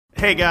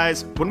Hey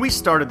guys, when we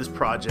started this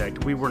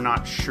project, we were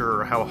not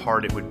sure how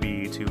hard it would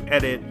be to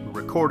edit,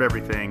 record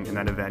everything, and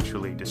then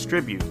eventually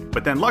distribute.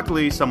 But then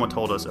luckily, someone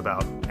told us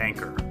about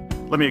Anchor.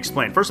 Let me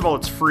explain. First of all,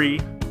 it's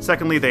free.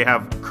 Secondly, they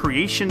have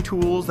creation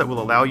tools that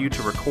will allow you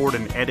to record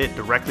and edit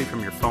directly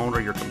from your phone or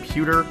your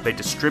computer. They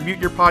distribute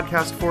your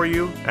podcast for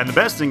you. And the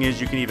best thing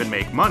is you can even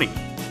make money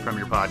from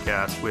your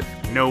podcast with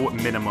no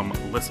minimum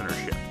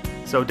listenership.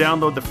 So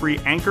download the free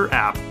Anchor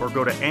app or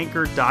go to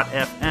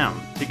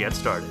anchor.fm to get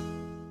started.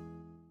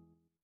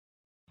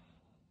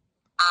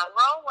 I'm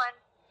rolling.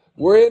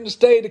 We're in a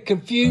state of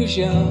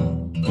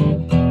confusion.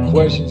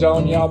 Questions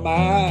on your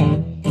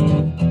mind.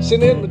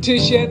 Send in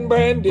Letitia and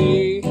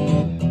Brandy.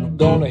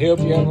 Gonna help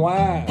you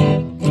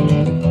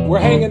unwind. We're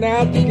hanging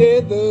out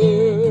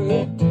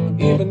together,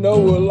 even though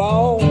we're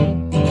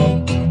alone.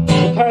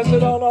 So pass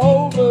it on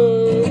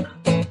over.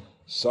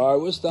 Sorry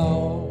we're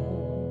stoned.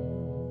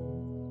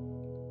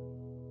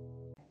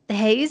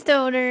 Hey,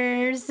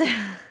 stoners.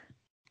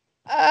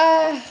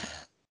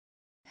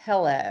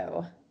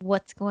 Hello.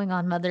 What's going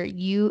on, Mother?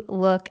 You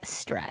look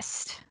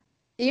stressed.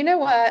 You know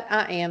what?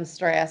 I am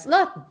stressed.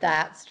 Not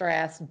that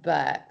stressed,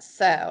 but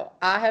so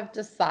I have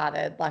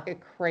decided, like a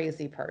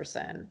crazy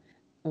person,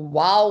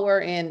 while we're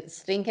in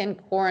stinking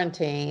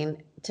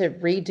quarantine, to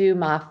redo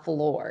my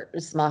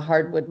floors, my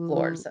hardwood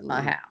floors at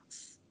my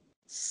house.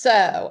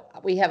 So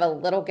we have a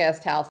little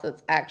guest house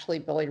that's actually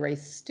Billy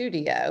Ray's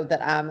studio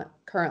that I'm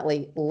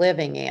currently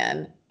living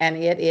in, and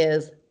it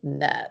is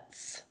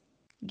nuts.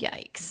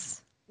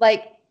 Yikes.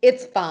 Like,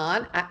 it's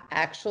fun. I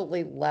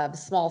actually love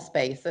small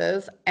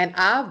spaces, and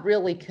I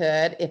really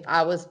could, if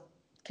I was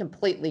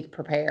completely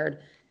prepared,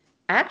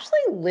 actually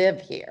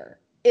live here.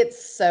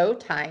 It's so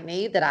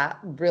tiny that I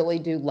really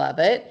do love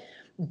it,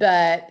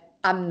 but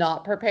I'm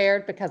not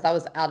prepared because I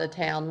was out of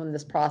town when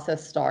this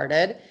process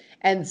started.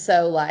 And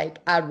so, like,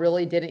 I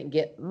really didn't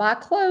get my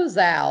clothes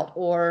out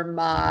or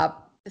my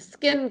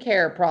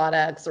skincare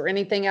products or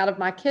anything out of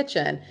my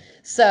kitchen.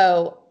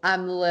 So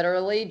I'm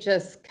literally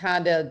just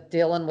kind of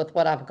dealing with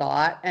what I've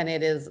got, and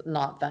it is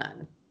not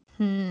fun.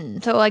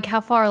 So, like,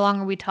 how far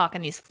along are we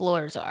talking these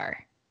floors are?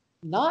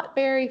 Not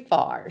very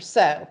far.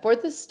 So for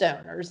the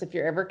stoners, if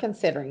you're ever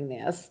considering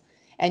this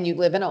and you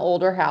live in an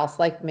older house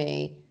like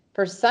me,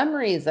 for some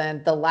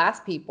reason, the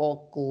last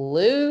people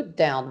glued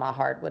down my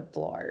hardwood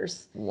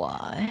floors.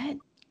 What?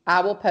 I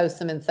will post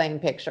some insane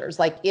pictures.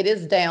 Like, it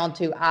is down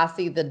to, I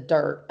see the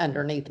dirt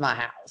underneath my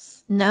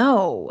house.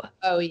 No.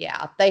 Oh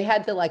yeah. They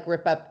had to like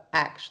rip up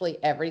actually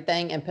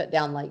everything and put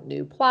down like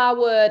new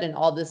plywood and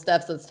all this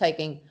stuff. So it's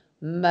taking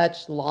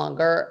much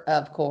longer,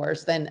 of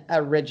course, than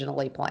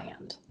originally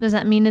planned. Does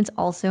that mean it's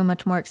also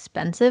much more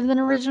expensive than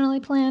originally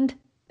planned?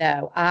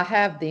 No, I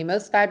have the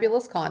most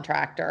fabulous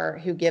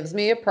contractor who gives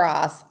me a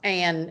price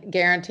and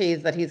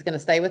guarantees that he's going to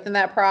stay within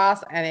that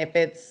price. And if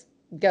it's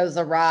goes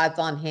awry, it's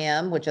on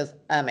him, which is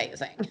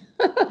amazing.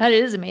 That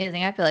is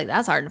amazing. I feel like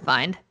that's hard to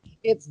find.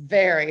 It's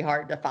very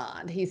hard to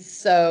find. He's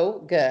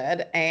so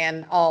good.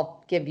 And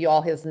I'll give you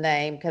all his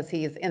name because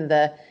he's in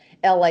the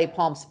LA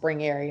Palm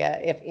Spring area.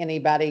 If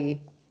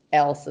anybody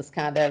else is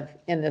kind of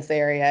in this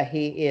area,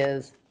 he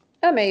is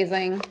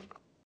amazing.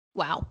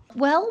 Wow.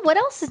 Well, what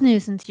else is new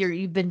since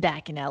you've been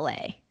back in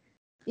LA?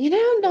 You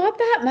know, not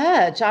that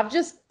much. I've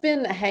just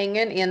been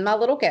hanging in my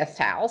little guest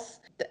house.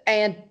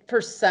 And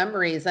for some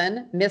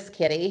reason, Miss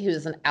Kitty,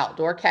 who's an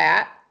outdoor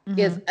cat,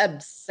 is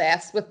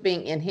obsessed with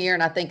being in here.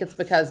 And I think it's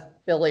because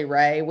Billy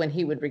Ray, when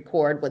he would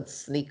record, would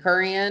sneak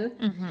her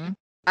in.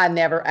 I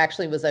never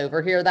actually was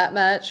over here that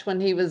much when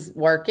he was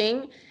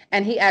working.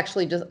 And he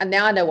actually just,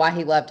 now I know why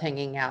he loved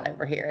hanging out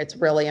over here. It's a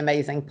really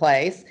amazing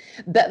place.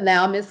 But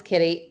now Miss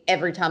Kitty,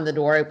 every time the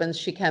door opens,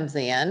 she comes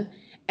in.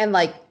 And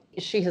like,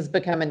 she has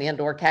become an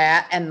indoor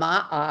cat. And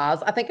my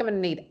eyes, I think I'm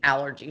going to need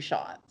allergy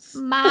shots.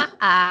 My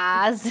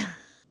eyes.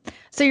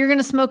 So you're going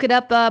to smoke it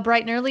up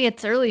bright and early?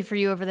 It's early for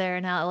you over there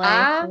in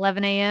LA,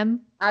 11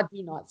 a.m.? I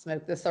do not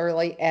smoke this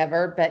early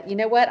ever. But you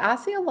know what? I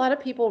see a lot of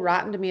people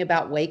writing to me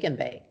about wake and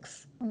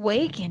bakes.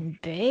 Wake and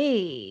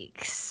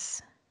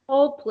bakes.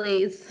 Hold,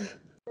 please.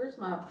 Where's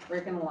my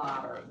freaking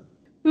lighter?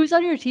 Who's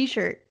on your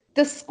t-shirt?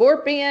 The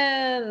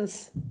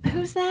Scorpions.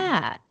 Who's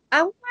that?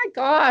 Oh my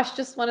gosh,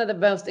 just one of the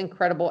most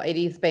incredible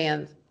 80s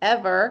bands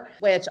ever.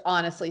 Which,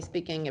 honestly,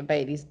 speaking of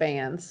 80s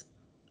bands,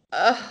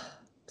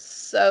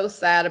 so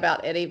sad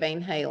about Eddie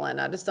Van Halen.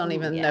 I just don't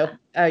even know.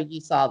 Oh, you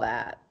saw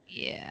that.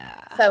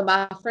 Yeah. So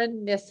my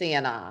friend Missy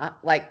and I,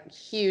 like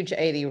huge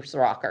 80s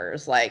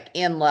rockers, like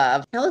in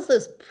love. That was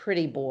those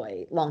pretty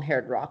boy,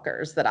 long-haired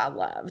rockers that I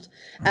loved.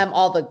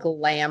 All the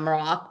glam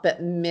rock,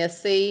 but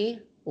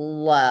Missy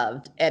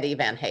loved Eddie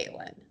Van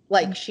Halen.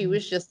 Like she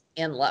was just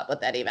in love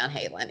with Eddie Van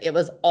Halen. It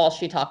was all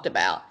she talked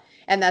about.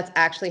 And that's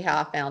actually how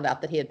I found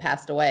out that he had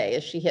passed away,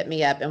 is she hit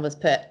me up and was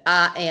put,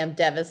 I am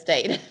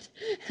devastated.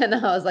 And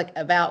I was like,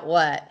 about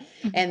what?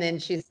 And then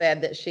she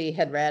said that she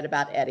had read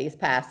about Eddie's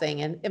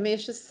passing. And I mean,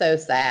 it's just so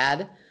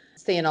sad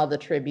seeing all the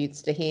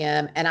tributes to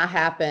him. And I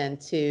happened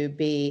to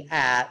be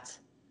at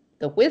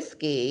the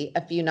Whiskey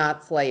a few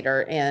nights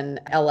later in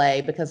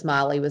LA because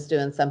Miley was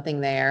doing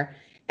something there.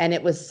 And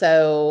it was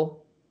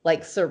so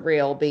like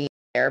surreal being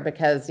there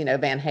because,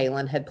 Van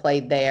Halen had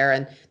played there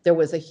and there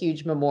was a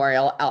huge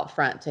memorial out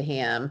front to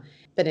him.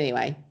 But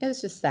anyway, it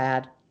was just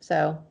sad.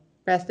 So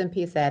rest in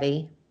peace,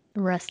 Eddie.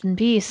 Rest in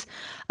peace.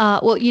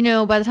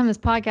 Well, by the time this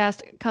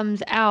podcast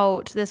comes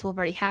out, this will have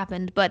already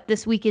happened, but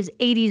this week is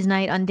 80s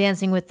night on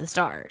Dancing with the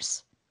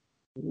Stars.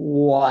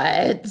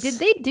 What? Did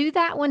they do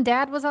that when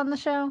Dad was on the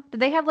show? Did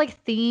they have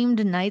like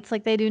themed nights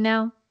like they do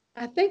now?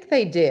 I think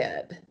they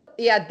did.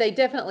 Yeah, they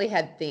definitely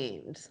had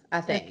themes,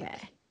 I think.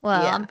 Okay.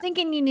 Well, Yeah. I'm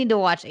thinking you need to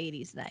watch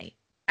 80s night.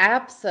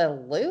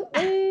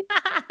 Absolutely.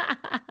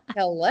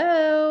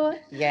 Hello.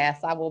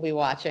 Yes, I will be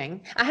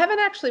watching. I haven't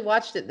actually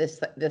watched it this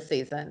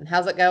season.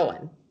 How's it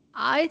going?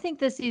 I think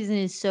this season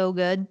is so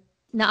good.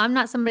 Now, I'm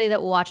not somebody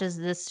that watches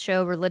this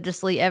show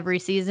religiously every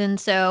season,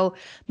 so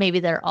maybe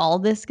they're all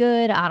this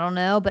good. I don't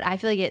know, but I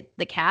feel like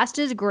the cast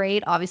is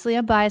great. Obviously,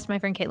 I'm biased. My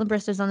friend Caitlin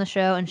Bristow's on the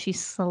show, and she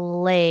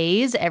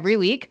slays every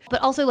week.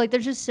 But also, like,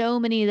 there's just so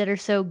many that are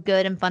so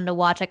good and fun to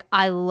watch. Like,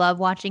 I love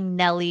watching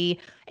Nelly.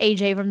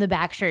 AJ from the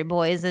Backstreet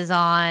Boys is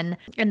on.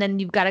 And then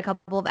you've got a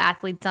couple of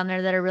athletes on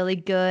there that are really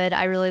good.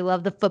 I really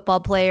love the football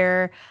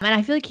player. And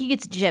I feel like he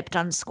gets gypped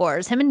on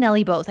scores. Him and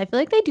Nelly both. I feel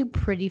like they do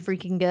pretty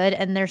freaking good,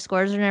 and their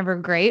scores are never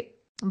great.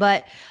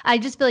 But I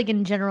just feel like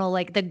in general,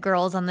 like the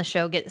girls on the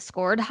show get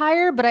scored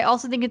higher. But I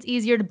also think it's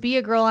easier to be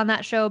a girl on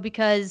that show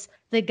because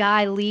the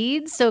guy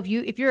leads. So if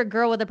you're a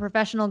girl with a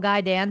professional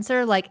guy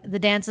dancer, like the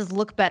dances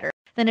look better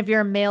than if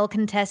you're a male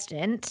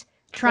contestant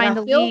trying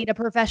to lead a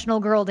professional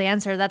girl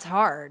dancer. That's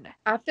hard.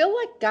 I feel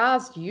like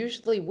guys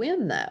usually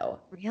win though.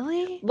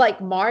 Really?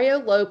 Like Mario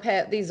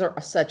Lopez, these are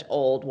such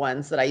old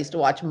ones that I used to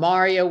watch.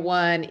 Mario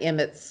won,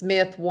 Emmett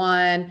Smith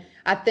won.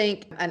 I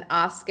think a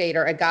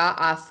guy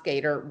ice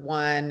skater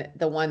won,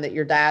 the one that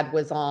your dad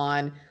was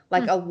on.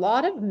 Like a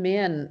lot of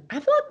men, I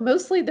feel like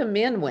mostly the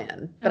men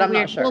win, but I'm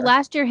not sure. Well,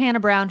 last year, Hannah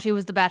Brown, she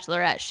was the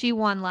Bachelorette. She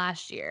won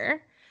last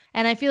year.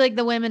 And I feel like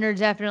the women are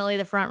definitely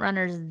the front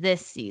runners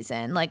this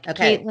season. Like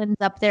Caitlin's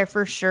up there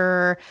for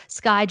sure.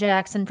 Sky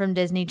Jackson from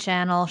Disney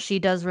Channel, she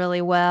does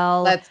really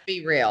well. Let's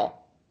be real.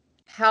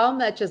 How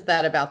much is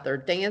that about their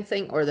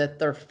dancing or that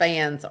their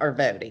fans are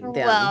voting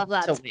them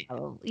to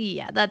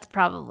win? That's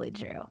probably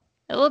true.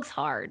 It looks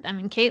hard. I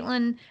mean,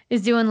 Caitlin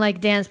is doing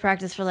like dance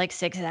practice for like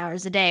 6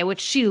 hours a day, which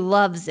she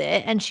loves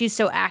it. And she's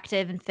so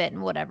active and fit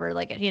and whatever.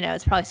 Like,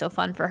 it's probably so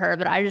fun for her.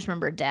 But I just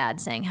remember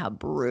Dad saying how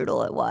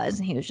brutal it was.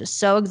 And he was just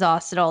so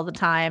exhausted all the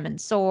time and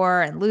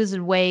sore and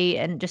losing weight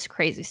and just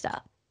crazy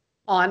stuff.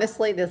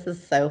 Honestly, this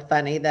is so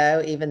funny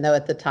though, even though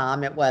at the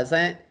time it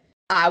wasn't.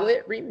 I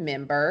would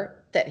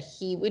remember that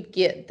he would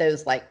get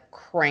those like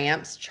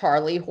cramps,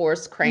 Charlie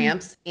horse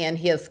cramps in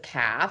his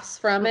calves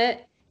from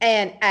it.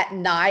 And at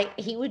night,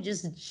 he would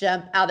just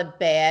jump out of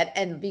bed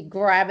and be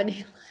grabbing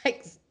him,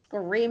 like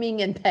screaming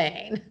in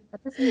pain.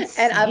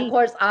 And of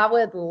course, I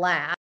would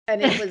laugh.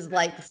 And it was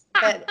like,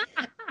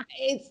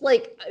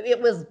 it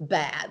was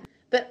bad.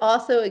 But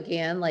also,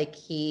 again, like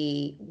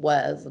he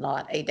was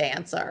not a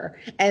dancer.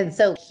 And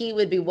so he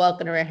would be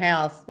walking around the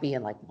house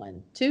being like 1,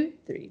 2,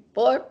 3,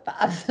 4,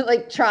 5,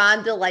 like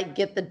trying to like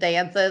get the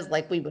dances,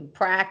 like we would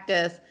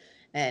practice.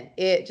 And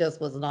it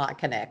just was not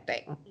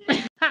connecting.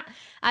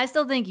 I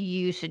still think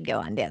you should go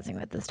on Dancing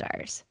with the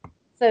Stars.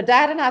 So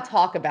Dad and I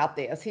talk about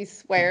this. He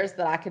swears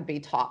that I could be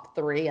top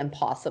 3 and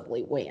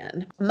possibly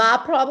win. My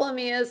problem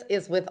is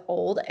with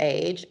old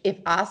age, if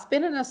I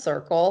spin in a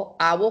circle,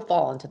 I will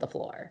fall into the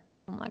floor.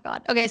 Oh my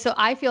God. Okay, so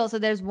I feel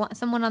there's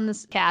someone on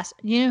this cast.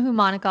 You know who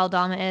Monica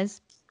Aldama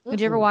is? Would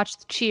you ever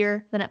watch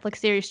Cheer, the Netflix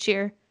series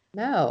Cheer?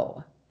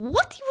 No.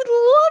 What? You would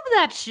love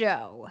that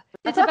show.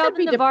 It's about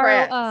the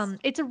Navarro.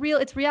 It's a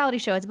reality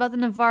show. It's about the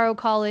Navarro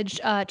College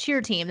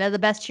cheer team. They're the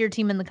best cheer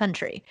team in the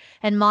country,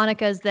 and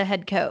Monica's the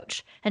head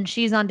coach, and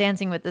she's on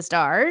Dancing with the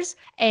Stars.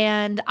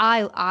 And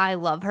I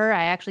love her.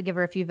 I actually give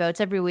her a few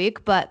votes every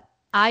week, but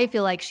I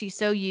feel like she's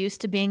so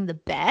used to being the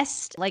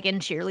best, like in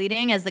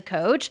cheerleading as the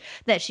coach,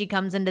 that she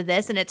comes into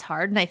this and it's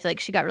hard. And I feel like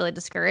she got really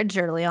discouraged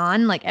early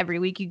on. Like every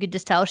week you could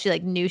just tell she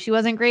like knew she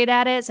wasn't great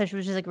at it. So she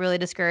was just like really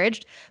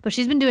discouraged, but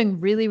she's been doing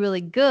really,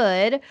 really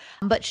good.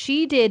 But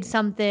she did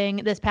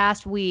something this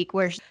past week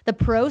where the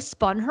pro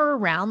spun her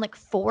around like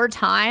 4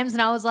 times.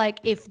 And I was like,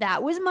 if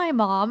that was my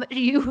mom,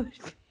 I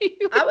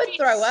would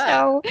throw up.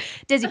 So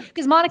dizzy.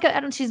 Because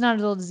Monica, she's not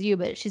as old as you,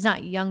 but she's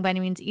not young by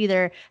any means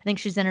either. I think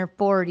she's in her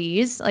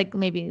 40s, like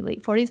maybe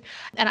late 40s.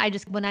 And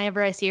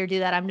whenever I see her do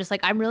that, I'm just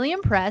like, I'm really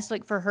impressed,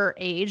 like for her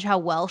age, how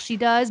well she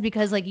does,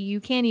 because like you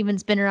can't even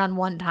spin her on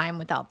 1 time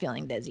without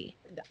feeling dizzy.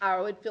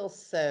 I would feel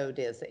so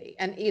dizzy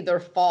and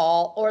either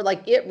fall or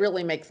like it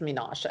really makes me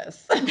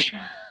nauseous.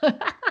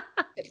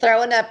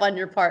 Throwing up on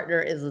your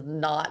partner is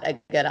not a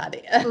good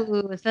idea.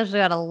 Ooh,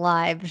 especially on a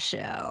live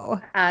show.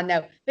 I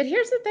know. But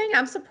here's the thing.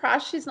 I'm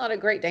surprised she's not a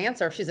great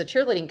dancer if she's a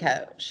cheerleading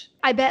coach.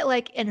 I bet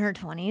like in her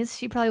 20s,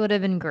 she probably would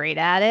have been great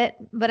at it.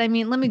 But I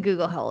mean, let me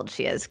Google how old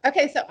she is.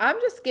 Okay, so I'm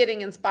just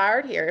getting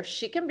inspired here. If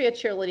she can be a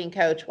cheerleading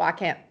coach, why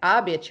can't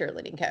I be a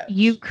cheerleading coach?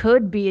 You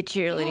could be a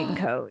cheerleading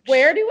coach.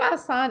 Where do I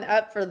sign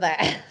up for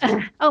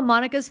that? Oh,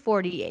 Monica's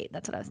 48.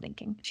 That's what I was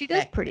thinking. She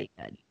does pretty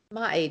good.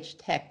 My age,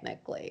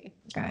 technically.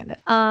 Kind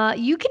of.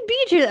 You can be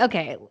a cheer.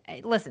 Okay,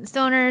 listen,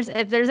 stoners.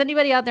 If there's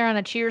anybody out there on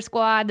a cheer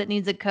squad that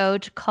needs a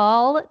coach,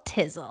 call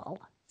Tizzle.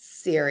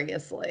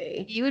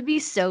 Seriously. You would be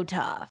so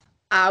tough.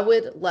 I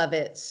would love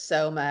it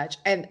so much.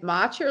 And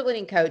my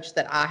cheerleading coach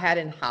that I had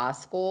in high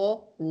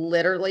school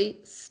literally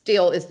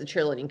still is the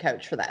cheerleading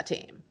coach for that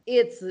team.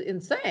 It's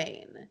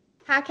insane.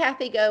 Hi,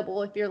 Kathy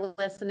Goebel, if you're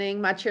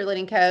listening, my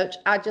cheerleading coach.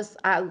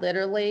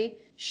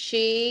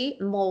 She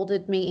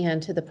molded me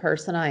into the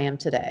person I am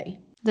today.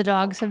 The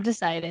dogs have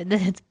decided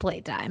that it's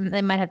playtime.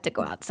 They might have to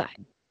go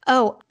outside.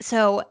 Oh,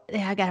 so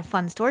I got a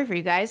fun story for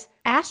you guys.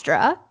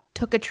 Astra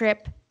took a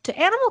trip to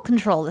animal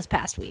control this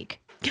past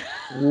week.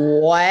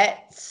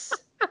 What?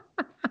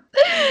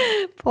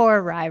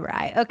 Poor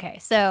Rai. Okay,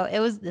 so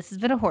this has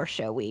been a horse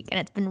show week, and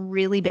it's been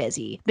really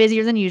busy.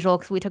 Busier than usual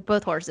because we took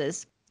both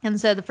horses. And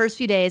so the first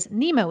few days,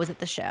 Nemo was at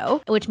the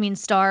show, which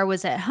means Star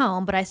was at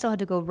home, but I still had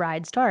to go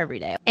ride Star every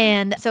day.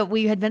 And so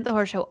we had been at the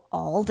horse show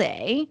all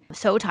day,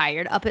 so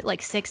tired, up at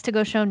like 6 to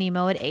go show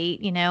Nemo at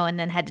 8, and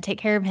then had to take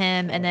care of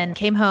him, and then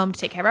came home to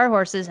take care of our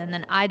horses. And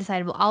then I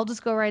decided, well, I'll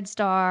just go ride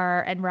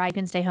Star, and Ride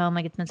can stay home.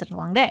 Like, it's been such a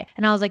long day.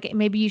 And I was like,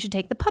 maybe you should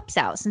take the pups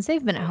out since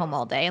they've been at home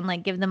all day and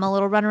like give them a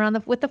little run around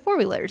with the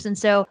four-wheelers. And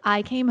so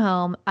I came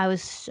home. I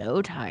was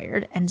so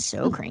tired and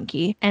so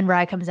cranky. And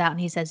Rye comes out and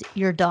he says,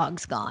 your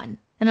dog's gone.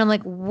 And I'm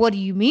like, what do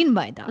you mean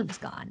my dog's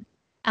gone?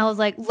 I was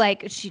like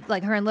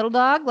her and Little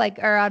Dog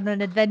are on an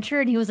adventure.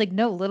 And he was like,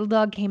 no, Little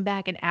Dog came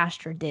back and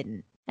Astra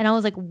didn't. And I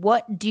was like,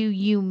 what do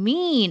you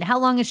mean? How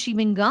long has she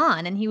been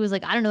gone? And he was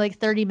like, I don't know, like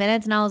 30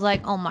 minutes. And I was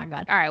like, oh my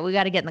God. All right, we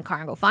got to get in the car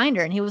and go find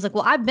her. And he was like,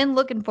 well, I've been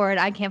looking for it.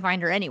 I can't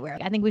find her anywhere.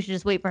 I think we should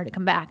just wait for her to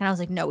come back. And I was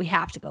like, no, we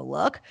have to go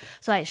look.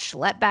 So I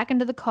schlepped back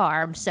into the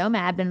car. I'm so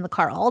mad, been in the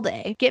car all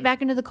day. Get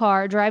back into the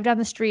car, drive down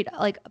the street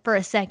like for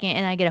a second.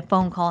 And I get a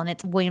phone call and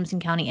it's Williamson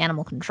County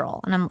Animal Control.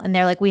 And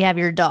they're like, we have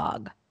your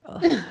dog.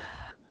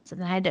 So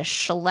then I had to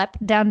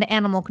schlep down to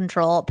Animal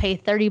Control, pay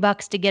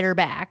 $30 to get her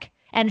back.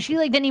 And she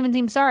didn't even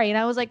seem sorry. And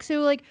I was like,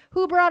 so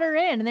who brought her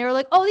in? And they were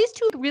like, oh, these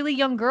two really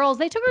young girls,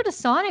 they took her to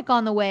Sonic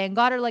on the way and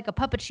got her like a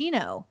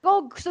puppuccino.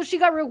 Oh, so she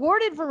got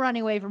rewarded for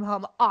running away from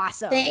home.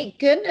 Awesome. Thank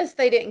goodness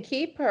they didn't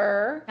keep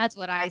her. That's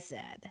what I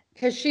said.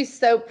 Because she's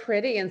so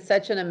pretty and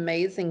such an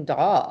amazing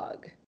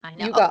dog. I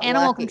know.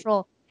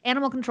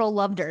 Animal Control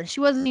loved her.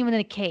 She wasn't even in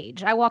a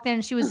cage. I walked in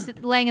and she was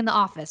laying in the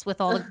office with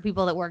all the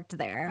people that worked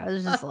there. I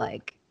was just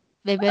like,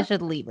 maybe I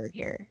should leave her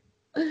here.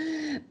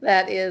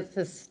 That is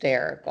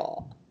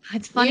hysterical.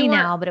 It's funny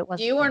now, but it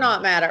wasn't. You were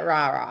not mad at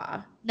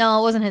Rara. No,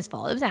 it wasn't his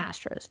fault. It was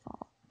Astra's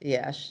fault.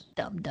 Yes.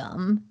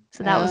 Dumb.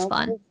 So that was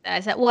fun. I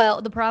said, well,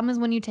 the problem is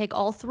when you take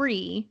all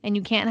three and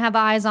you can't have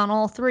eyes on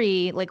all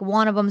three, like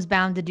one of them's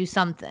bound to do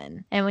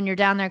something. And when you're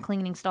down there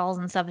cleaning stalls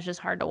and stuff, it's just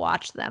hard to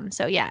watch them.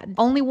 So yeah,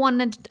 only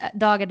one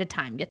dog at a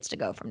time gets to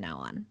go from now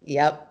on.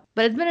 Yep.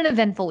 But it's been an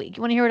eventful week.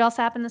 You want to hear what else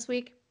happened this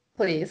week?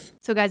 Please.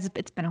 So guys,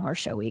 it's been a horse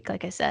show week,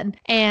 like I said.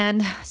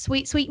 And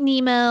sweet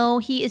Nemo,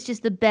 he is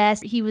just the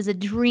best. He was a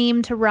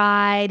dream to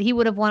ride. He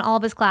would have won all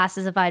of his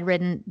classes if I'd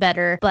ridden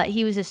better, but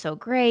he was just so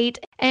great.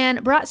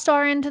 And brought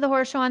Star into the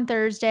horse show on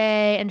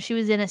Thursday, and she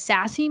was in a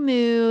sassy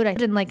mood.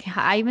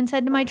 I even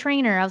said to my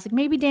trainer, I was like,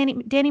 maybe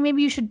Danny,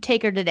 maybe you should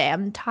take her today.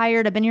 I'm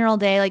tired. I've been here all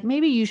day. Like,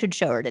 maybe you should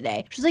show her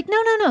today. She's like,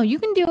 no, you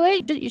can do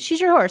it. She's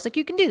your horse. Like,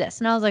 you can do this.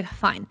 And I was like,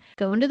 fine.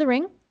 Go into the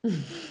ring.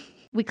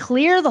 We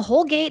clear the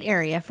whole gate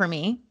area for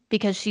me,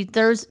 because she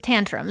throws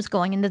tantrums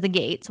going into the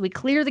gate. So we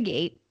clear the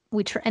gate.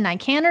 And I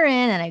canter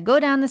in and I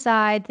go down the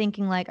side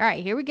thinking like, all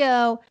right, here we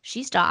go.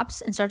 She stops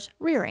and starts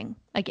rearing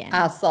again.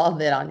 I saw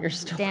that on your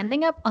story.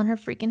 Standing up on her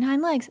freaking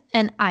hind legs.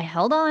 And I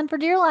held on for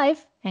dear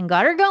life and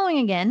got her going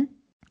again.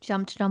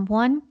 Jumped jump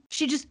 1.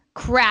 She just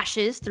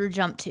crashes through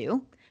jump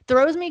 2,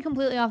 throws me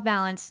completely off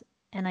balance,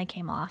 and I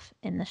came off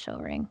in the show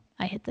ring.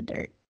 I hit the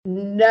dirt.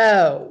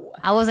 No.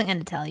 I wasn't going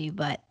to tell you,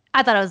 but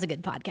I thought it was a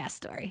good podcast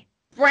story.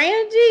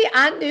 Brandy,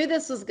 I knew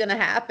this was going to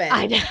happen.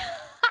 I know.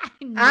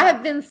 I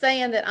have been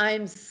saying that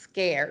I'm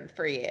scared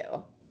for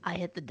you. I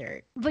hit the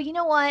dirt. But you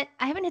know what?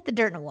 I haven't hit the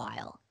dirt in a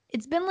while.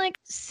 It's been like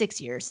 6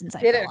 years since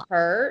I fell off. Did it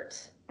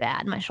hurt?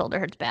 Bad. My shoulder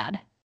hurts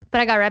bad.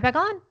 But I got right back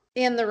on.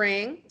 In the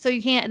ring? So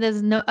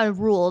there's a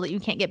rule that you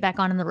can't get back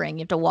on in the ring.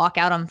 You have to walk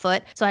out on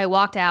foot. So I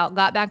walked out,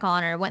 got back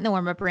on her, went in the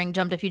warm-up ring,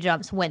 jumped a few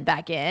jumps, went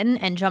back in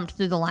and jumped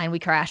through the line we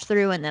crashed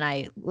through. And then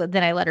I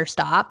let her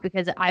stop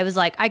because I was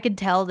like, I could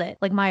tell that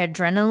like my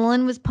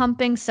adrenaline was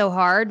pumping so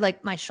hard. Like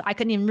I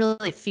couldn't even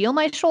really feel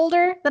my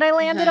shoulder that I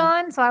landed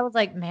on. So I was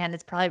like, man,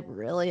 it's probably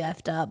really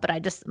effed up, but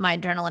my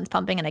adrenaline's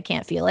pumping and I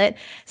can't feel it.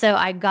 So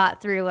I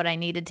got through what I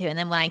needed to. And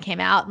then when I came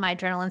out, my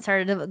adrenaline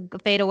started to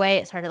fade away.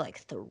 It started like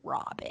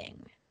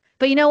throbbing.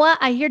 But you know what?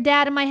 I hear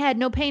Dad in my head.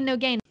 No pain, no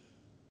gain.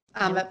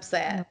 I'm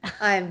upset.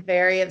 I'm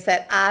very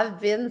upset.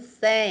 I've been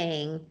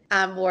saying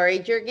I'm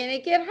worried you're going to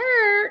get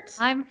hurt.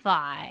 I'm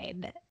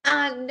fine.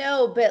 I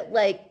know, but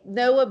like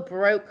Noah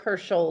broke her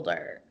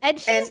shoulder. And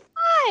she's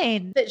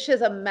fine. That she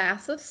has a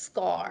massive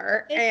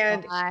scar.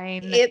 It's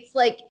fine. It's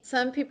like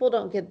some people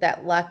don't get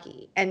that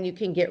lucky and you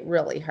can get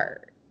really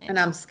hurt. And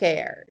I'm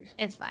scared.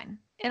 It's fine.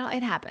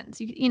 It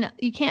happens.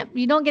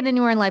 You don't get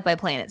anywhere in life by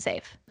playing it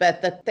safe.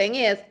 But the thing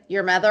is,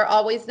 your mother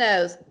always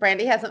knows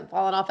Brandy hasn't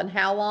fallen off in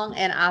how long,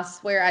 and I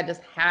swear I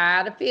just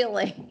had a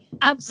feeling.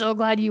 I'm so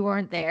glad you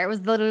weren't there. It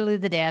was literally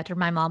the day after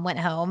my mom went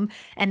home.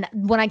 And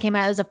when I came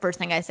out, it was the first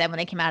thing I said when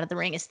I came out of the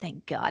ring is,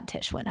 thank God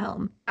Tish went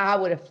home. I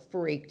would have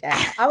freaked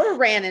out. I would have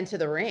ran into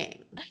the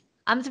ring.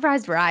 I'm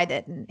surprised Rye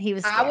didn't. He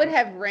was scared. I would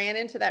have ran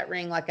into that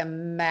ring like a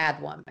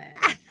mad woman.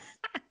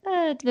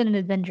 It's been an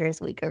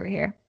adventurous week over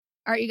here.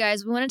 All right, you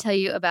guys, we want to tell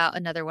you about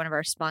another one of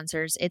our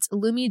sponsors. It's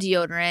Lumi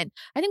Deodorant.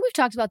 I think we've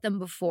talked about them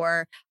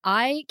before.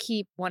 I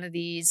keep one of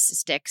these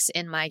sticks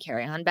in my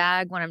carry-on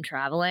bag when I'm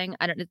traveling.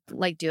 I don't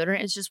like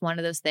deodorant. It's just one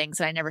of those things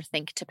that I never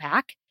think to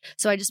pack.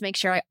 So I just make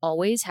sure I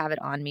always have it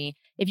on me.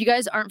 If you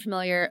guys aren't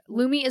familiar,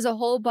 Lumi is a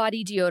whole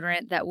body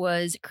deodorant that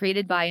was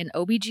created by an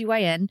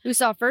OBGYN who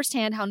saw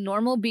firsthand how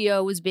normal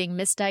BO was being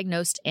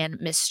misdiagnosed and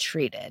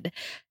mistreated.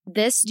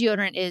 This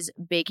deodorant is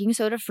baking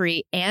soda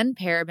free and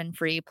paraben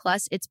free,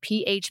 plus it's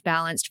pH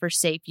balanced for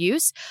safe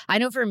use. I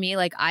know for me,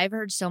 like I've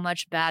heard so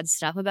much bad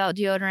stuff about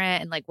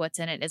deodorant and like what's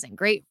in it isn't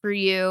great for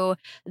you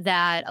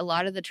that a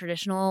lot of the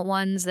traditional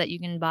ones that you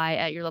can buy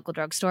at your local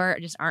drugstore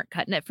just aren't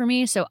cutting it for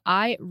me. So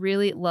I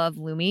really love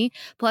Lumi.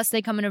 Plus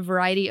they come in a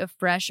variety of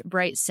fresh,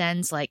 bright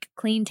scents like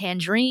clean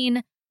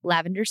tangerine,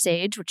 lavender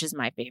sage, which is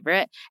my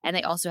favorite, and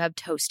they also have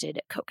toasted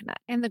coconut.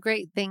 And the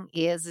great thing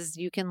is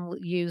you can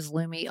use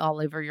Lumi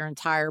all over your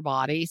entire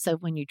body. So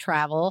when you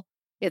travel,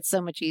 it's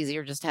so much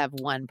easier just to have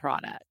one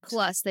product.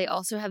 Plus, they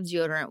also have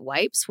deodorant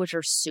wipes, which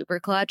are super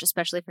clutch,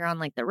 especially if you're on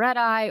like the red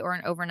eye or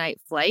an overnight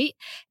flight.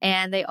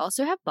 And they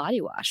also have body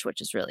wash,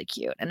 which is really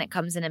cute. And it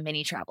comes in a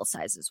mini travel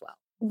size as well.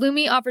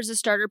 Lumi offers a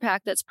starter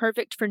pack that's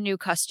perfect for new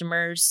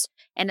customers.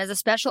 And as a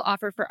special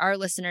offer for our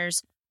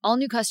listeners, all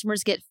new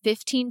customers get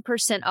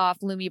 15%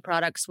 off Lumi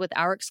products with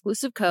our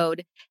exclusive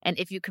code. And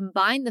if you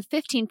combine the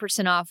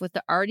 15% off with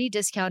the already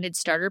discounted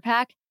starter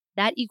pack,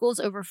 that equals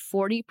over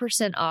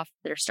 40% off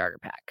their starter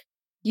pack.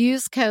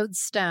 Use code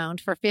STONED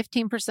for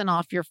 15%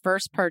 off your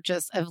first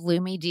purchase of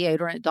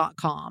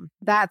LumiDeodorant.com.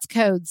 That's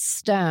code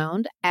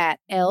STONED at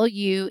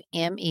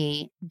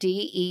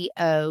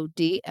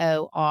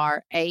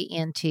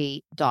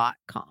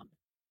LumiDeodorant.com.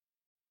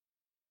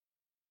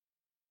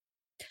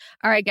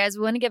 All right, guys,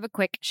 we want to give a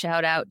quick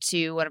shout out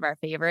to one of our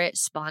favorite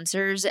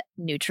sponsors,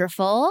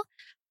 Nutrafol.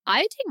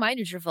 I take my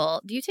Nutrafol.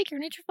 Do you take your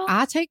Nutrafol?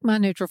 I take my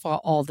Nutrafol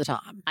all the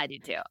time. I do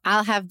too.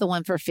 I'll have the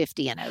one for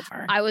 50 and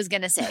over. I was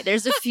going to say,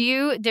 there's a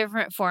few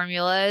different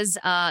formulas.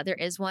 There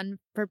is one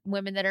for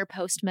women that are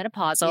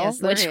postmenopausal, Yes,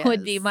 which is.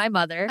 would be my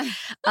mother.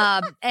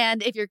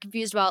 And if you're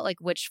confused about like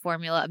which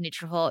formula of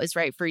Nutrafol is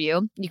right for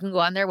you, you can go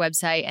on their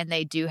website and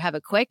they do have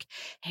a quick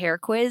hair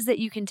quiz that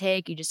you can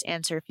take. You just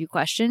answer a few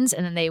questions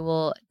and then they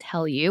will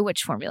tell you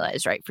which formula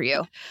is right for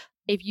you.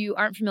 If you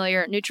aren't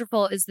familiar,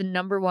 Nutrafol is the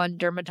 #1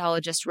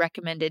 dermatologist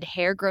recommended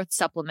hair growth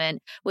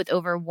supplement with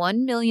over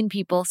 1 million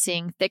people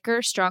seeing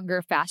thicker,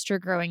 stronger, faster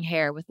growing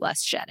hair with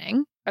less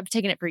shedding. I've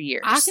taken it for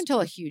years. I can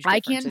tell a huge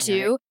difference. I can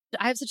too.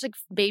 I have such like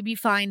baby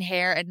fine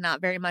hair and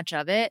not very much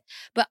of it,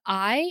 but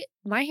my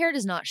hair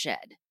does not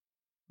shed.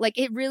 Like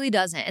it really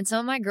doesn't. And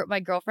some of my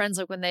girlfriends,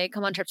 like when they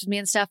come on trips with me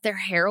and stuff, their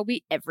hair will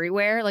be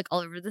everywhere, like all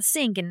over the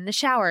sink and in the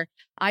shower.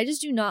 I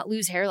just do not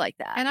lose hair like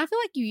that. And I feel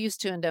like you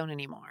used to and don't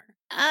anymore.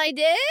 I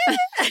did.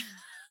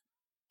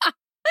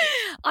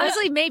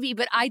 Honestly, maybe,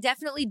 but I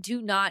definitely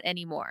do not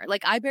anymore.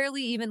 Like I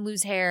barely even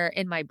lose hair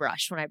in my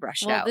brush when I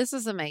brush it out. Well, this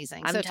is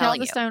amazing. I'm So tell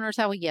telling the you. stoners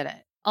how we get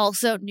it.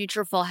 Also,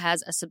 Nutrafol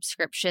has a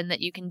subscription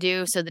that you can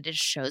do so that it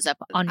just shows up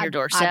on your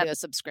doorstep. I do a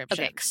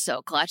subscription. Okay,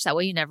 so clutch. That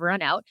way you never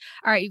run out.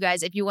 All right, you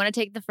guys, if you want to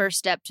take the first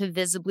step to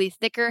visibly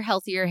thicker,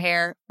 healthier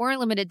hair for a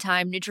limited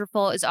time,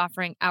 Nutrafol is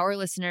offering our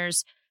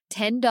listeners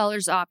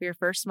 $10 off your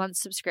first month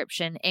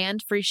subscription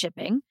and free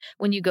shipping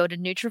when you go to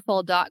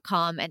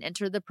Nutrafol.com and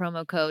enter the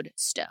promo code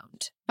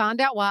STONED.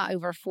 Find out why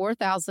over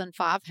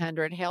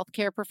 4,500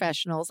 healthcare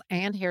professionals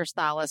and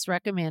hairstylists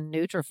recommend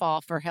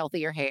Nutrafol for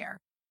healthier hair.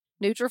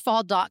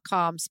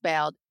 Nutrafol.com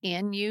spelled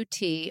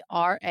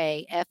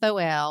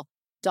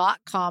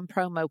Nutrafol.com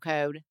promo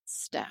code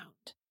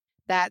STONED.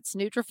 That's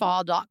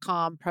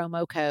Nutrafol.com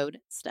promo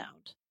code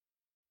STONED.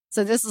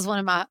 So this is one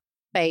of my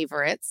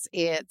favorites.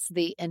 It's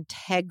the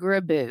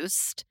Integra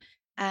Boost,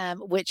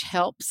 which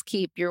helps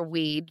keep your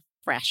weed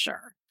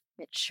fresher.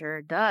 It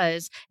sure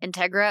does.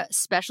 Integra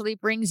specially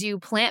brings you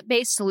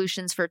plant-based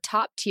solutions for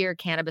top-tier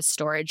cannabis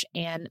storage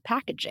and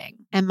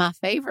packaging. And my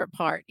favorite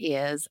part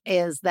is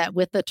that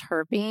with the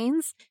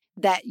terpenes,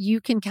 that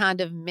you can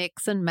kind of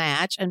mix and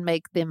match and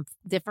make them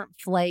different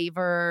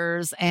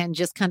flavors and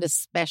just kind of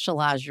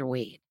specialize your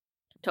weed.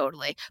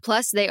 Totally.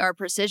 Plus, they are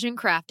precision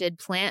crafted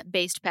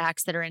plant-based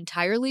packs that are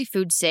entirely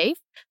food safe,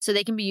 so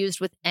they can be used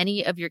with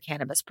any of your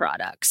cannabis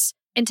products.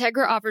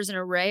 Integra offers an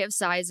array of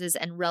sizes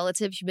and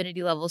relative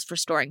humidity levels for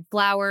storing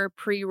flour,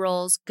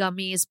 pre-rolls,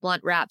 gummies,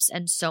 blunt wraps,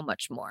 and so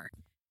much more.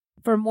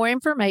 For more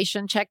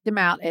information, check them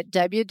out at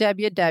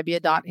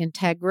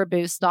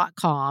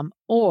www.integraboost.com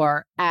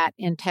or at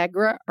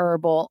Integra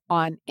Herbal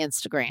on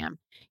Instagram.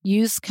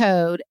 Use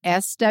code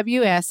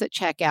SWS at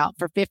checkout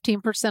for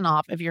 15%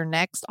 off of your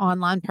next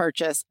online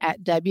purchase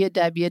at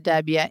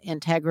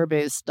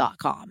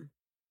www.integraboost.com.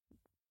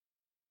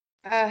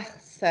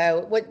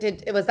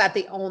 Was that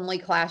the only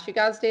class you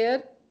guys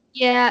did?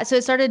 Yeah, so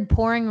it started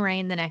pouring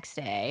rain the next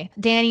day.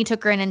 Danny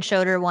took her in and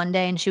showed her one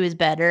day and she was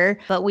better,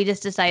 but we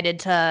just decided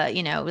to,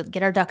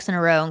 get our ducks in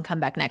a row and come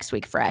back next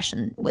week fresh.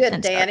 And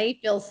Did Danny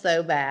feel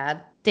so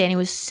bad? Danny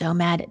was so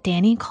mad.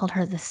 Danny called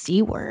her the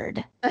C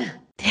word.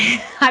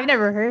 I've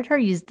never heard her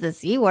use the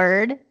C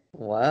word.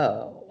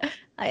 Whoa.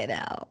 I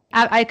know.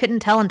 I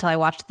couldn't tell until I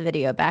watched the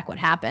video back what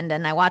happened,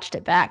 and I watched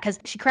it back because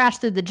she crashed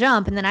through the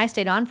jump, and then I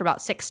stayed on for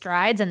about 6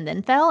 strides and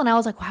then fell, and I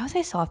was like, why was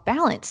I so off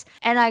balance?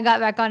 And I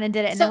got back on and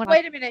did it. And so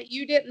wait a minute,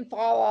 you didn't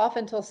fall off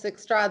until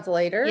 6 strides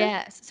later?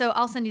 Yes. So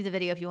I'll send you the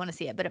video if you want to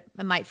see it, but it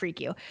might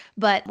freak you.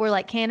 But we're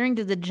like cantering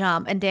to the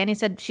jump, and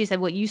she said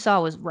what you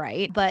saw was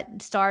right,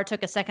 but Star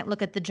took a second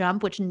look at the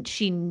jump, which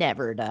she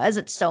never does.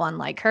 It's so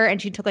unlike her,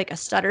 and she took like a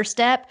stutter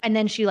step, and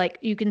then she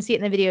you can see it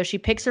in the video, she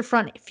picks her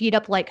front feet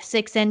up like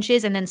 6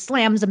 inches and then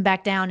slams them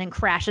back down and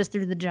crashes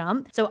through the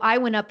jump. So I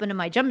went up into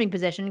my jumping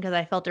position because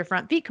I felt her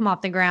front feet come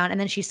off the ground,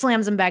 and then she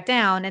slams them back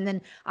down, and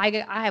then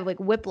I have like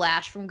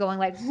whiplash from going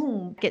like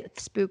boom, get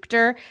spooked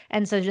her.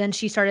 And so then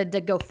she started to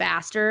go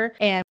faster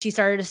and she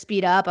started to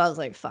speed up. I was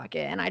like, fuck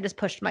it. And I just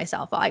pushed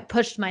myself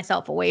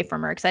away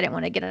from her because I didn't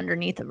want to get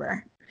underneath of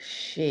her.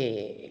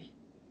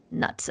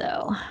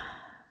 Nutso.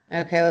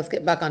 Okay, let's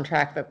get back on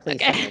track, but please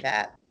send me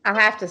that. I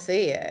have to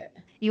see it.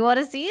 You want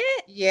to see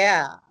it?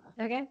 Yeah.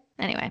 Okay.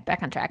 Anyway,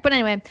 back on track. But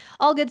anyway,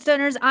 all good,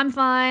 stoners. I'm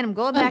fine. I'm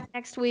going back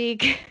next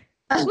week.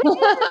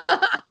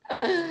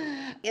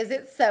 Is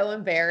it so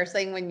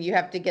embarrassing when you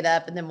have to get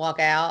up and then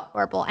walk out?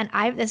 Horrible. And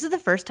this is the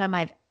first time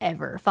I've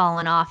ever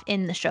fallen off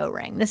in the show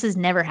ring. This has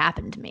never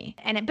happened to me.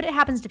 But it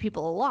happens to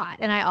people a lot.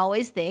 And I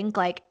always think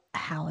like,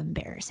 how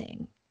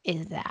embarrassing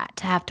is that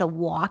to have to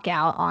walk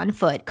out on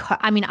foot?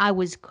 I mean, I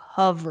was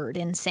covered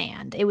in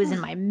sand. It was in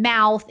my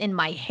mouth, in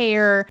my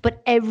hair,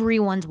 but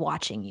everyone's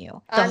watching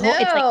you. It's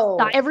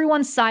like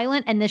everyone's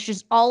silent and there's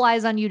just all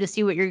eyes on you to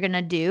see what you're going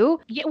to do.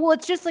 Yeah, well,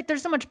 it's just like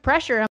there's so much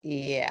pressure.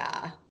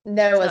 Yeah.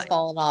 Noah's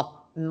fallen off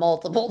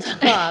multiple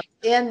times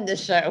in the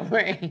show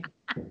ring.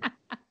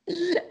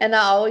 And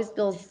I always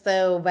feel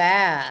so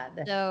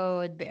bad.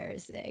 So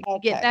embarrassing.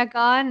 Okay. Get back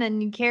on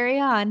and you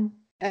carry on.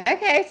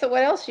 Okay, so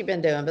what else you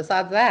been doing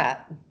besides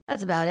that?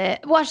 That's about it.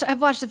 I've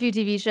watched a few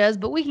TV shows,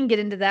 but we can get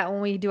into that when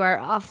we do our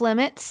off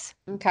limits.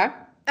 Okay.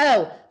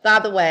 Oh, by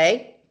the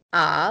way,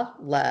 I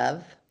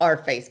love our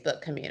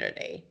Facebook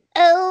community.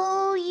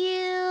 Oh,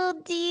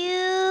 you do?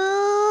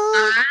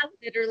 I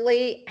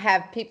literally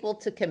have people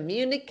to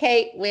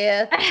communicate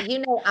with.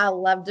 I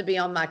love to be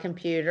on my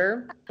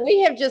computer. We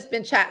have just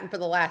been chatting for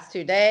the last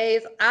 2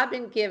 days. I've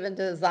been giving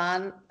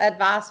design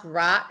advice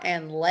right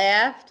and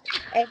left.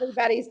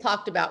 Everybody's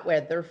talked about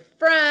where they're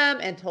from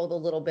and told a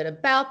little bit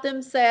about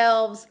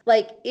themselves.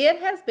 Like,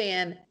 it has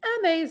been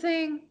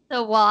amazing.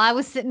 So while I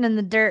was sitting in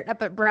the dirt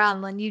up at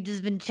Brownland, you've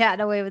just been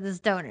chatting away with the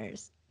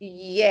stoners.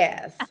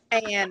 Yes.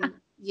 And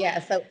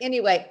yeah, so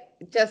anyway,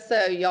 just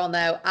so y'all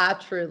know, I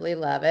truly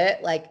love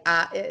it. Like,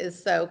 it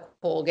is so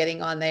cool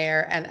getting on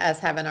there and us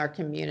having our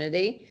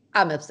community.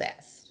 I'm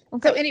obsessed.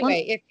 Okay. So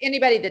anyway, if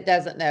anybody that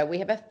doesn't know, we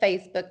have a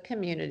Facebook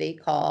community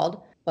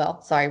called,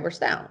 we're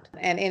stoned.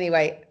 And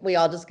anyway, we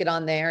all just get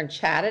on there and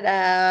chat it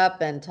up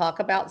and talk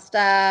about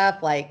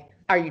stuff like,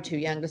 are you too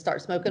young to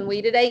start smoking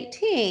weed at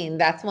 18?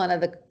 That's one of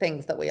the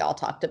things that we all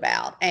talked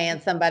about.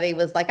 And somebody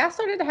was like, I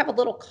started to have a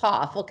little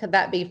cough. What could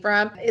that be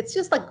from? It's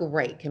just a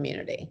great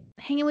community.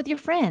 Hanging with your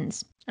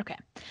friends. Okay.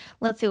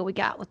 Let's see what we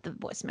got with the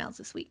voicemails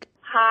this week.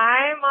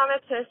 Hi, Mama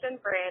Tish and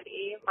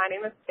Brandy. My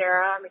name is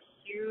Sarah. I'm a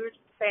huge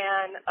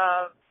fan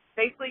of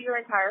basically your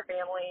entire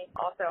family.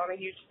 Also, I'm a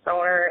huge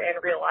stoner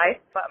in real life.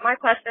 But my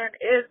question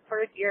is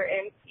for Dear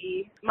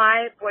MC.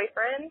 My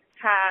boyfriend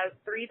has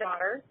 3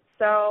 daughters.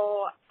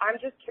 So I'm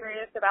just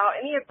curious about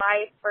any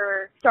advice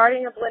for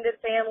starting a blended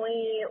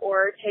family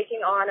or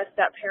taking on a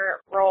step-parent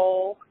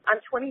role.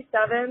 I'm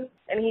 27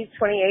 and he's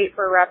 28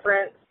 for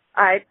reference.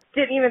 I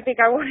didn't even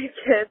think I wanted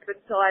kids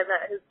until I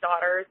met his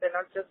daughters, and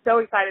I'm just so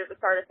excited to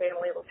start a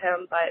family with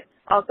him, but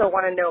also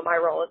want to know my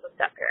role as a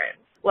step-parent.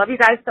 Love you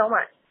guys so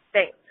much.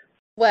 Thanks.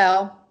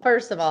 Well,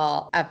 first of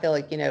all, I feel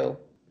like,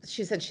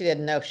 she said she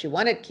didn't know if she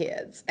wanted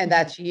kids, and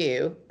that's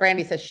you.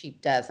 Brandy says she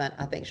doesn't.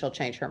 I think she'll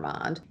change her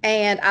mind.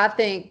 And I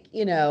think,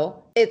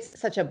 it's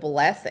such a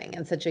blessing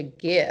and such a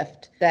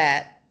gift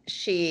that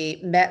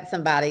she met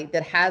somebody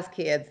that has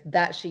kids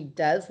that she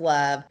does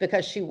love,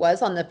 because she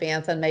was on the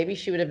fence and maybe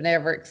she would have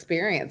never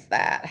experienced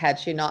that had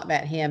she not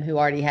met him who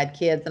already had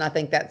kids. And I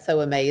think that's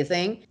so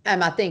amazing.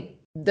 I think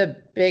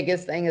the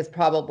biggest thing is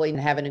probably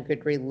having a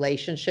good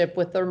relationship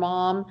with their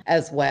mom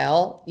as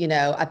well.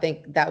 I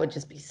think that would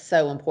just be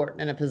so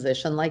important in a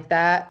position like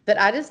that. But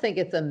I just think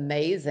it's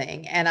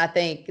amazing. And I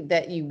think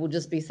that you will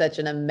just be such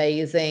an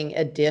amazing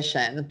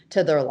addition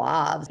to their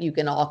lives. You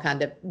can all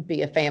kind of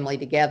be a family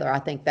together. I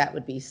think that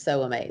would be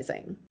so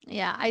amazing.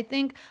 Yeah,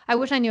 I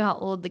wish I knew how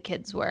old the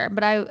kids were,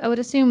 but I would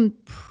assume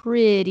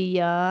pretty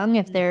young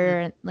if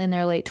they're in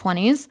their late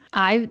 20s.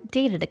 I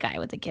dated a guy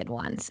with a kid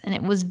once, and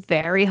it was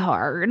very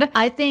hard.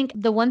 I think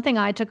the one thing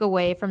I took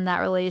away from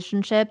that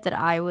relationship that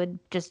I would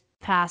just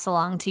pass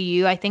along to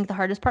you, I think the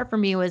hardest part for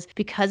me was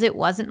because it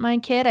wasn't my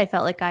kid, I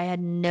felt like I had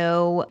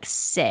no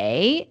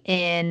say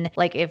in,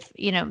 like, if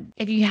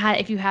you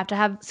have to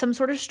have some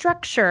sort of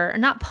structure,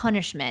 not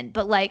punishment,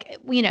 but like,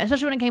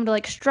 especially when it came to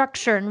like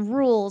structure and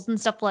rules and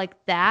stuff like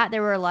that,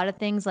 there were a lot of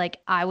things like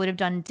I would have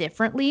done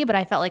differently, but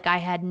I felt like I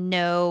had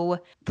no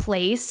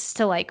place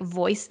to like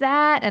voice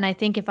that. And I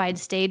think if I'd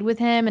stayed with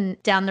him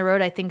and down the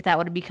road, I think that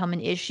would have become an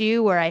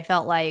issue where I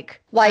felt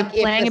like I'm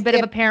playing a bit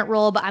of a parent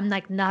role, but I'm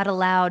like not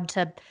allowed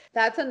to.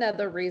 That's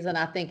another reason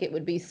I think it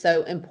would be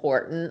so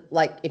important,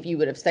 like if you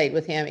would have stayed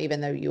with him, even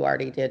though you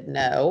already did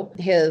know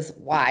his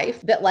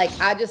wife. But like,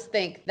 I just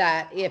think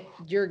that if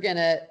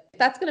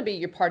that's going to be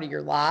your part of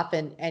your life,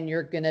 and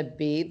you're going to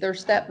be their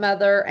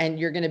stepmother, and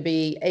you're going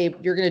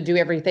to do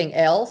everything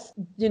else,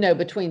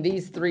 between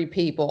these three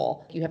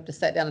people, you have to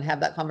sit down and have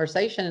that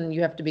conversation. And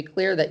you have to be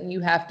clear that you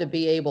have to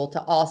be able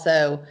to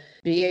also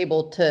be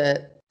able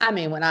to, I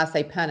mean, when I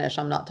say punish,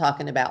 I'm not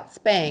talking about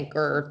spank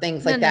or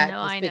things like that. No,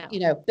 I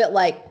know. But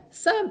like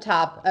some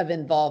type of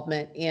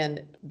involvement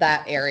in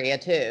that area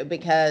too,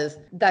 because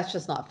that's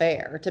just not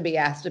fair to be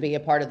asked to be a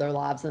part of their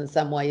lives in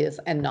some ways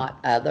and not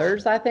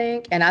others, I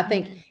think. And I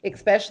think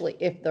especially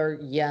if they're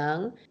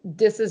young,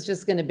 this is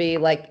just going to be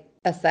like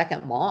a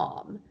second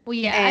mom. Well,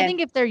 yeah, I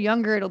think if they're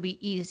younger, it'll be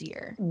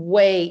easier.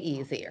 Way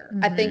easier.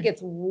 I think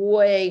it's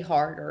way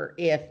harder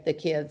if the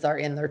kids are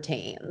in their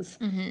teens,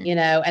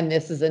 and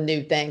this is a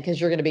new thing because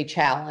you're going to be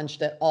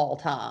challenged at all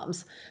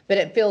times. But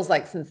it feels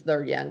like since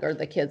they're younger,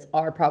 the kids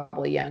are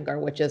probably younger,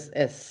 which is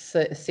a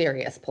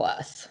serious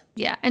plus.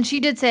 Yeah, and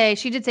she did say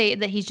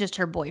that he's just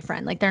her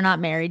boyfriend. Like they're not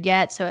married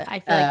yet, so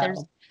I feel like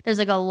there's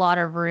like a lot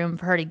of room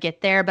for her to get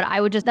there. But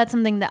that's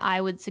something that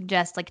I would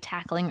suggest like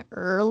tackling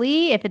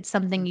early if it's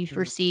something you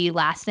foresee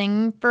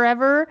lasting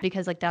forever,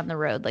 because like down the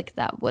road, like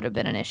that would have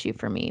been an issue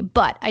for me.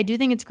 But I do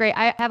think it's great.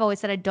 I have always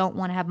said I don't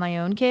want to have my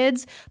own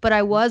kids, but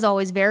I was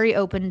always very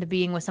open to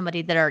being with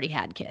somebody that already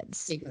had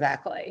kids.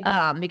 Exactly.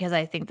 Because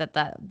I think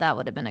that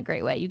would have been a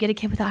great way. You get a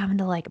kid without having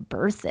to like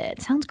birth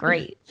it. Sounds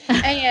great.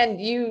 And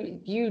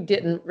you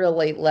didn't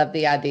really love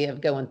the idea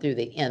of going through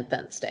the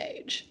infant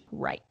stage.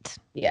 Right.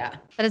 Yeah.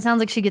 But it sounds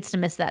like she gets to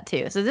miss that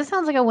too. So this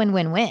sounds like a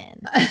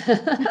win-win-win.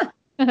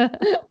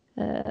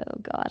 Oh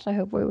gosh, I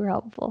hope we were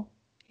helpful.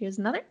 Here's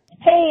another.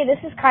 Hey, this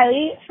is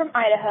Kylie from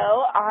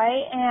Idaho.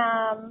 I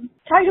am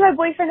talking to my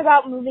boyfriend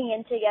about moving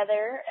in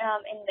together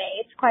in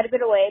May. It's quite a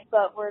bit away,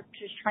 but we're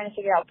just trying to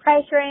figure out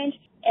price range.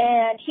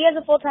 And he has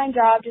a full-time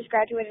job, just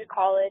graduated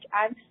college.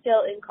 I'm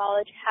still in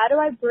college. How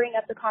do I bring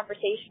up the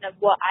conversation of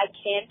what I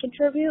can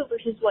contribute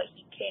versus what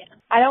he can?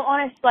 I don't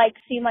want to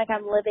seem like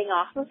I'm living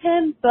off of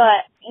him,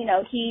 but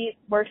he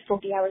works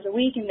 40 hours a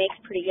week and makes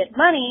pretty good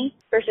money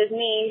versus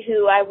me,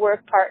 who I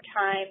work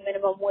part-time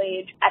minimum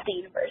wage at the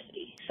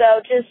university. So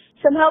just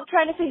some help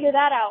trying to figure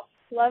that out.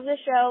 Love the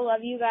show.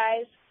 Love you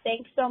guys.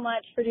 Thanks so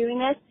much for doing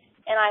this.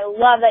 And I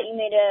love that you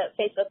made a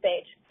Facebook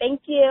page.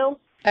 Thank you.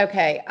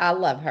 Okay. I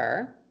love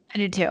her. I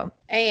do too.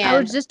 And I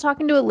was just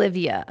talking to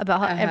Olivia about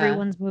how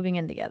everyone's moving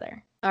in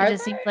together. It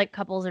just seems like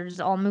couples are just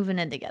all moving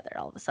in together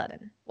all of a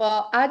sudden.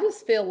 Well, I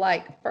just feel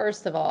like,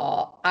 first of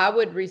all, I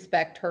would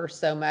respect her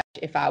so much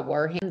if I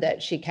were him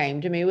that she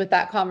came to me with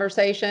that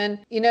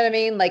conversation. You know what I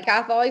mean? Like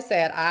I've always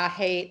said, I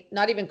hate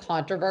not even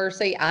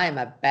controversy. I am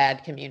a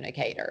bad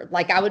communicator.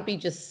 Like I would be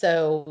just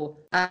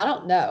I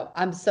don't know.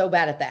 I'm so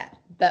bad at that.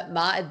 But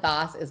my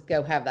advice is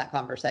go have that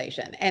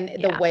conversation. And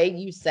the way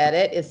you said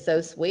it is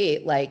so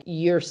sweet. Like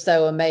you're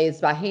so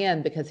amazed by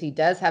him because he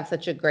does have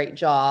such a great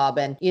job,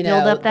 and build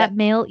up that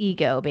male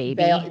ego,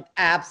 baby.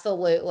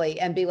 Absolutely.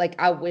 And be like,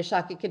 I wish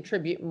I could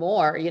contribute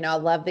more. I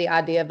love the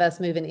idea of us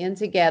moving in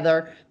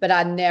together, but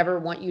I never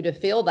want you to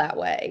feel that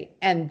way.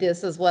 And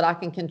this is what I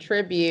can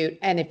contribute.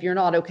 And if you're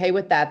not okay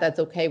with that, that's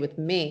okay with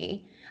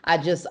me.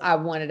 I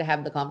wanted to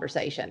have the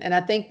conversation. And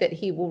I think that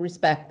he will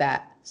respect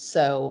that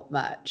so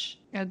much.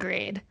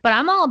 Agreed. But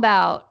I'm all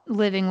about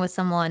living with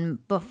someone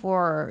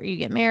before you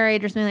get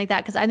married or something like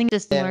that, because I think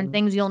just learn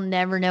things you'll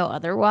never know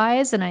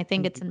otherwise. And I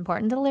think it's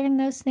important to learn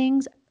those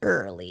things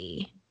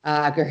early.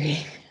 I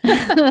agree.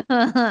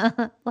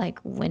 Like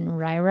when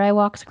Rai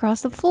walks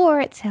across the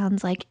floor, it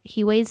sounds like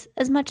he weighs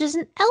as much as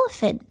an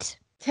elephant.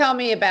 Tell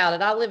me about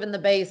it. I live in the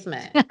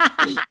basement.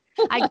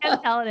 I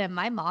kept telling him,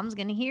 my mom's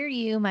going to hear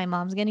you. My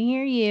mom's going to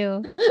hear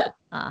you.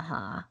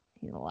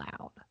 He's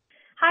loud.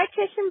 Hi,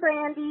 Tish and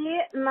Brandy.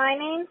 My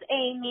name's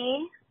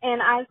Amy.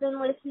 and I've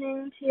been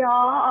listening to y'all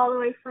all the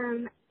way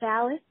from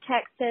Dallas,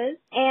 Texas.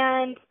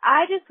 And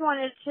I just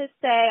wanted to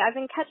say I've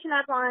been catching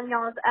up on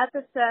y'all's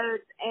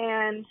episodes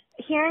and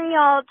hearing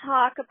y'all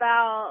talk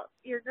about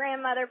your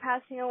grandmother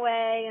passing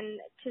away and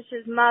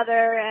Tisha's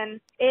mother, and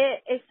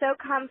it is so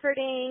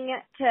comforting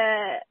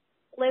to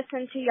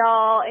listen to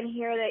y'all and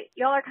hear that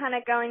y'all are kind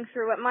of going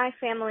through what my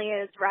family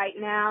is right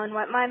now and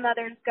what my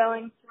mother's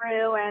going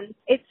through. And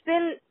it's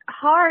been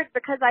hard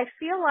because I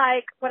feel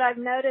like what I've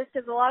noticed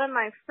is a lot of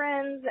my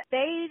friends,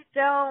 they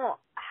don't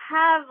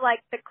have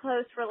like the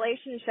close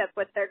relationship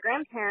with their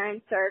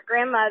grandparents or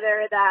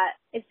grandmother that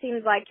it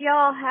seems like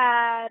y'all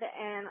had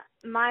and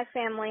my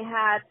family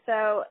had.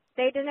 So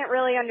they didn't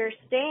really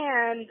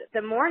understand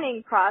the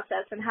mourning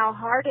process and how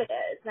hard it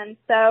is. And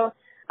so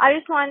I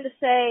just wanted to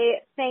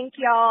say thank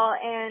y'all,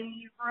 and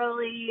you've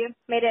really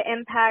made an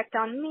impact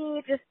on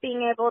me just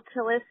being able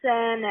to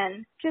listen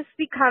and just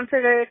be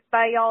comforted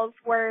by y'all's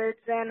words.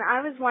 And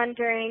I was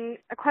wondering,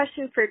 a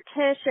question for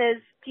Tish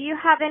is, do you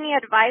have any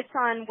advice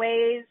on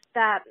ways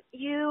that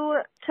you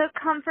took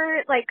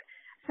comfort, like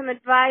some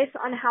advice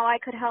on how I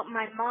could help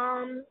my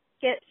mom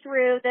get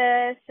through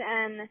this?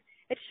 And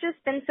it's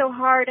just been so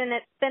hard, and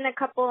it's been a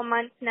couple of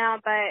months now,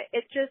 but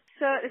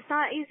it's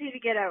not easy to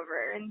get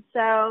over. And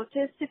so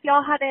just if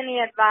y'all had any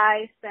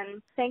advice,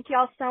 and thank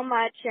y'all so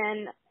much,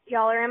 and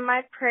y'all are in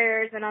my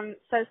prayers, and I'm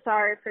so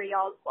sorry for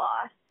y'all's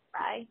loss.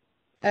 Bye.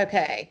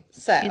 Okay,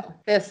 so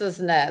this is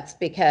nuts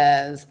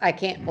because I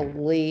can't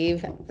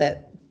believe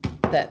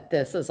that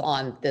this is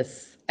on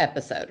this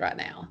episode right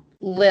now.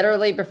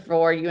 Literally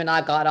before you and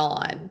I got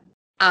on,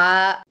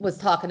 I was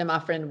talking to my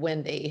friend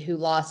Wendy, who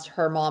lost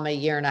her mom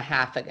 1.5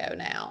 years ago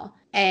now.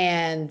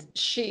 And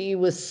she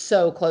was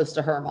so close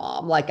to her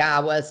mom, like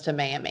I was to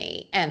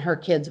Mammy, and her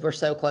kids were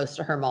so close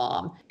to her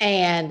mom.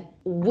 And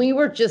we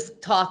were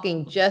just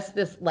talking just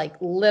this, like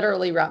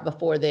literally right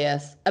before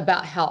this,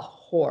 about how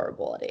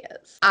horrible it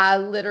is. I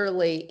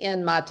literally,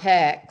 in my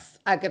text,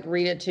 I could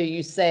read it to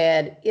you,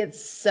 said,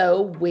 it's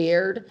so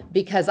weird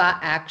because I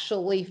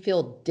actually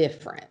feel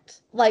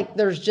different. Like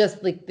there's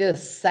just like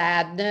this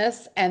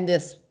sadness and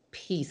this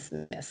piece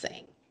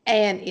missing.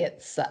 And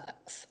it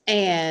sucks.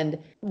 And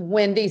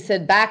Wendy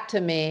said back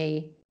to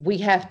me, we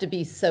have to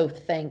be so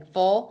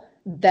thankful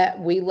that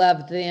we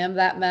loved them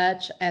that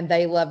much and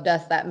they loved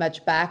us that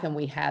much back, and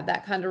we had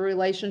that kind of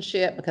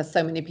relationship, because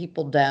so many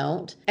people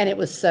don't. And it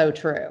was so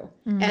true.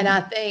 Mm-hmm. And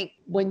I think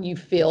when you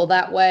feel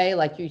that way,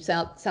 like you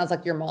sounds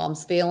like your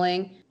mom's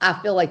feeling, I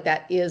feel like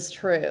that is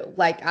true.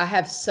 Like I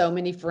have so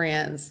many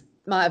friends,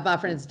 my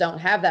friends don't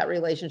have that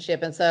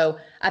relationship. And so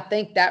I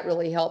think that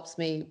really helps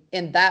me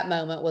in that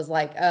moment, was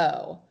like,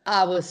 oh,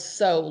 I was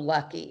so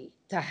lucky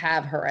to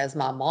have her as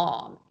my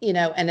mom, you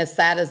know, and as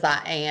sad as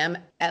I am,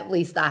 at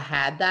least I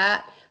had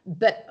that.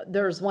 But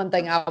there's one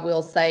thing I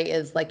will say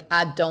is, like,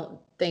 I don't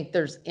think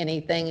there's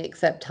anything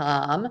except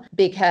time,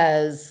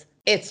 because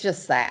it's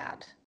just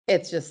sad.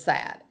 It's just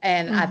sad.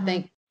 And I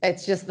think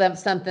it's just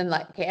something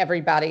like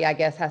everybody, I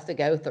guess, has to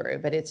go through,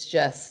 but it's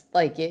just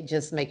like, it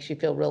just makes you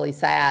feel really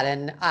sad.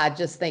 And I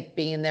just think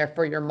being there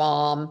for your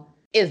mom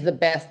is the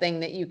best thing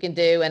that you can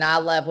do. And I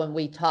love when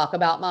we talk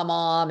about my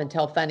mom and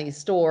tell funny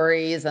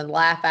stories and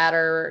laugh at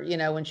her, you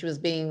know, when she was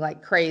being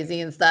like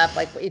crazy and stuff.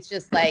 Like, it's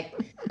just like,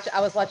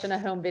 I was watching a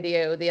home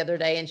video the other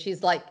day, and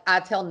she's like, I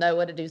tell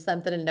Noah to do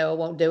something and Noah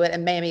won't do it.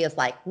 And Mammy is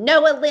like,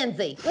 Noah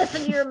Lindsay,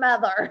 listen to your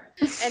mother.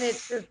 And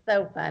it's just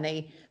so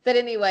funny. But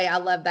anyway, I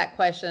love that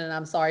question, and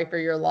I'm sorry for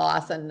your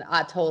loss. And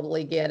I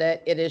totally get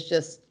it. It is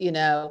just, you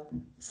know,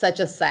 such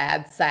a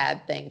sad,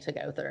 sad thing to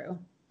go through.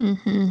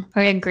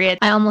 I agree.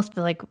 I almost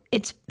feel like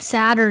it's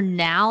sadder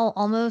now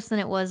almost than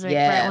it was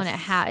right when it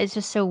happened. It's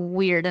just so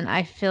weird. And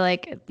I feel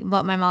like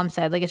what my mom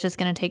said, like, it's just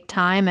going to take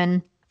time.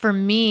 And for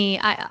me,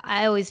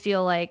 I always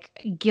feel like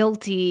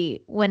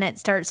guilty when it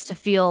starts to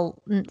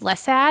feel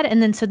less sad.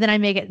 And then I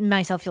make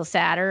myself feel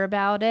sadder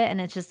about it. And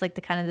it's just like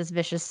the kind of this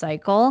vicious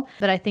cycle.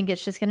 But I think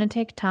it's just going to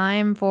take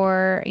time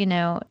for, you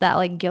know, that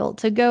like guilt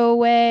to go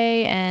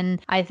away.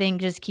 And I think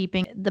just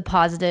keeping the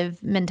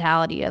positive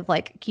mentality of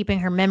like keeping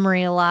her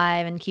memory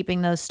alive and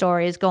keeping those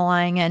stories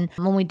going. And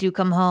when we do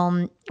come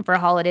home for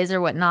holidays or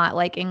whatnot,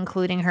 like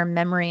including her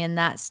memory in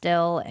that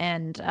still.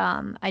 And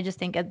I just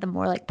think the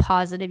more like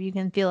positive you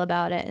can feel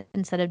about it,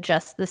 instead of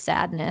just the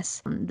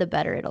sadness, the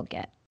better it'll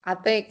get. I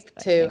think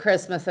too,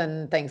 Christmas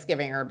and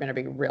Thanksgiving are going to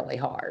be really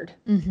hard.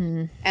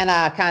 And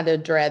I kind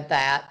of dread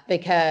that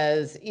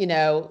because, you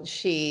know,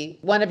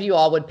 one of you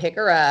all would pick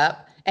her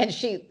up, and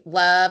she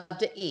loved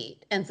to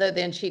eat. And so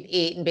then she'd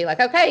eat and be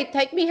like, okay,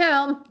 take me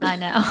home. I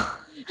know.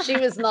 She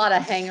was not a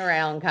hang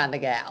around kind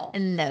of gal.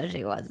 No,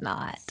 she was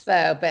not.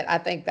 So, but I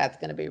think that's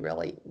going to be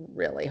really,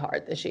 really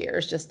hard this year,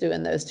 is just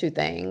doing those two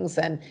things.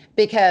 And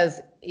because,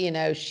 you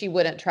know, she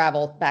wouldn't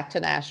travel back to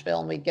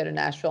Nashville, and we'd go to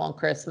Nashville on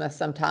Christmas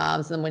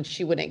sometimes. And when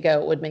she wouldn't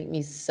go, it would make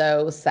me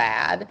so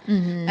sad.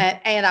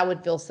 And I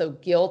would feel so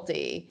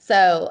guilty.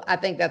 So I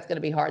think that's going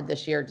to be hard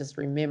this year, just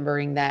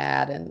remembering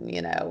that. And,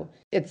 you know,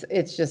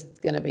 it's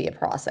just going to be a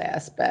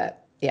process,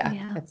 but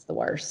yeah, it's the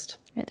worst.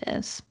 It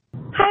is.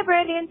 Hi,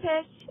 Brandy and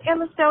Tish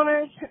and the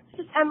Stoners.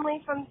 This is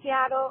Emily from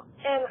Seattle,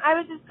 and I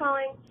was just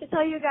calling to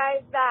tell you guys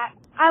that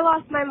I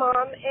lost my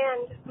mom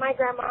and my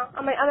grandma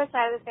on my other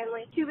side of the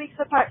family 2 weeks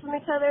apart from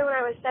each other when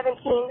I was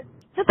 17.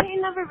 The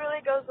pain never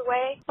really goes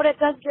away, but it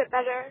does get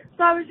better.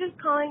 So I was just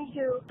calling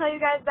to tell you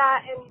guys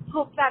that and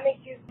hope that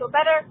makes you feel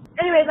better.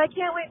 Anyways, I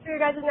can't wait for your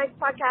guys' next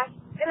podcast,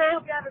 and I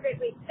hope you have a great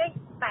week. Thanks.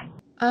 Bye.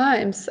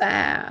 I'm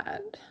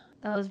sad.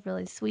 That was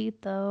really sweet,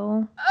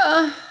 though.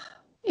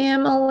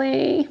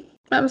 Emily.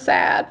 I'm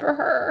sad for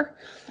her.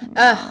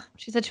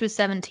 She said she was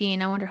 17.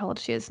 I wonder how old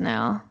she is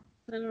now.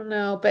 I don't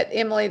know. But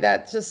Emily,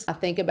 that's just, I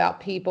think about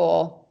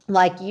people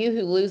like you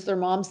who lose their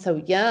mom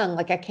so young.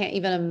 Like, I can't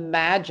even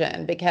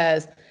imagine,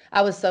 because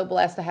I was so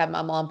blessed to have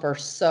my mom for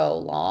so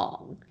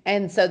long.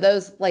 And so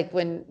those, like,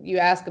 when you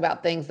ask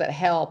about things that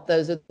help,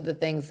 those are the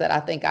things that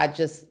I think I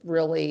just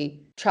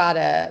really try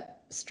to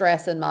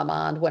stress in my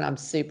mind when I'm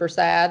super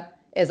sad,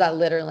 is I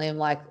literally am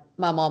like,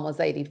 my mom was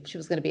 80. She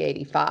was going to be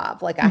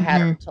 85. Like, I had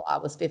her until I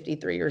was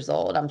 53 years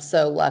old. I'm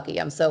so lucky.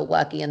 I'm so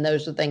lucky. And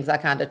those are things I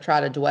kind of try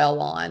to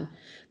dwell on.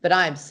 But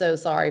I am so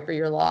sorry for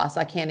your loss.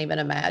 I can't even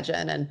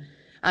imagine. And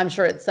I'm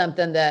sure it's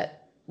something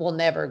that will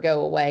never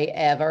go away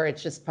ever.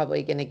 It's just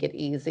probably going to get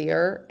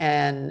easier.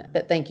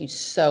 But thank you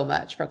so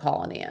much for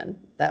calling in.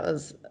 That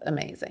was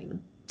amazing.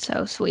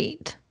 So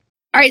sweet.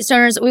 All right,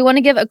 Stoners, we want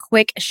to give a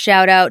quick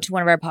shout out to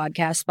one of our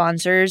podcast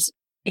sponsors.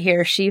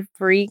 Here she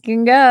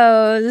freaking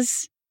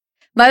goes.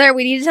 Mother,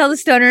 we need to tell the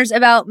Stoners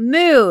about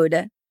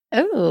Mood.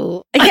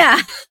 Oh,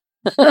 Yeah.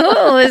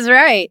 Oh, is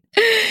right.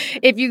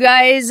 If you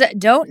guys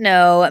don't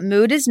know,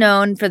 Mood is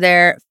known for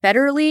their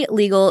federally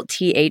legal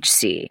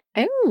THC.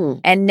 oh.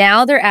 And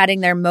now they're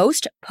adding their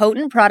most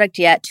potent product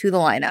yet to the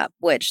lineup,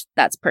 which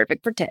that's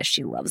perfect for Tish.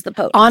 She loves the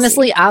potency.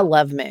 Honestly, I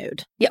love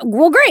Mood. Yeah,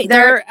 well, great.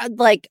 They're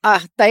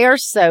they are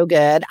so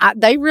good.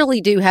 They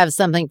really do have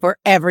something for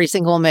every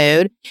single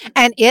mood.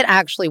 And it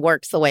actually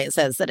works the way it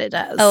says that it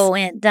does. Oh,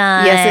 it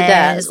does. Yes, it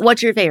does.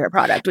 What's your favorite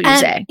product, would you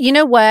say? You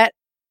know what?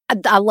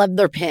 I love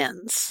their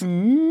pens.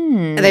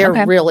 They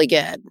are really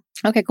good.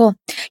 Okay, cool.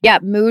 Yeah,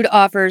 Mood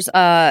offers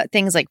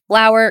things like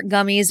flour,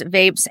 gummies,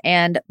 vapes,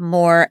 and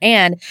more.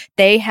 And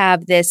they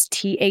have this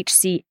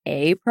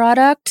THCA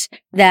product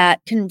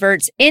that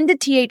converts into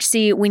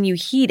THC when you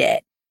heat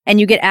it, and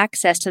you get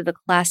access to the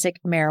classic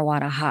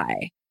marijuana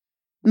high.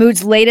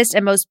 Mood's latest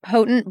and most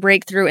potent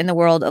breakthrough in the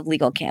world of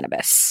legal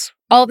cannabis.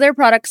 All of their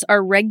products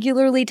are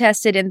regularly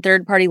tested in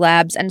third-party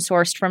labs and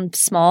sourced from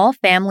small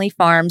family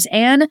farms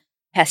and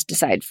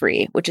pesticide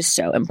free, which is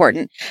so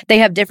important. They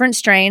have different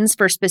strains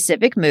for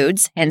specific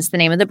moods, hence the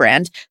name of the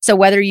brand. So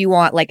whether you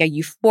want like a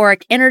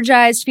euphoric,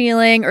 energized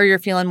feeling, or you're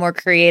feeling more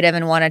creative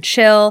and want to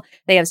chill,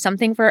 they have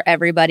something for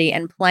everybody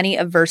and plenty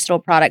of versatile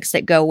products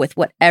that go with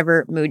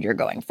whatever mood you're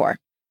going for.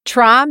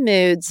 Try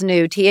Mood's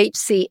new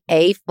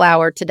THCA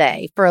flower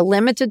today. For a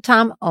limited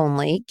time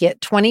only,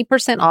 get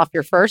 20% off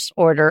your first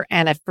order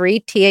and a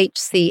free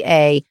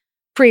THCA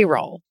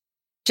pre-roll.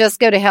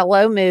 Just go to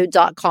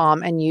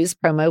hellomood.com and use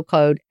promo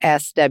code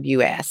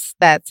SWS.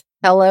 That's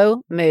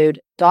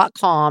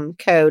hellomood.com,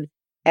 code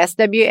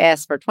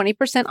SWS for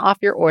 20% off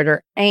your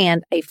order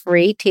and a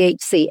free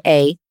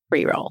THCA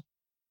pre-roll.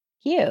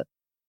 Cute.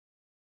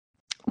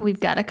 We've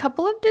got a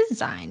couple of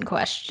design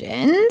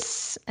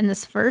questions. And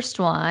this first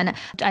one,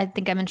 I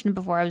think I mentioned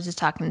before, I was just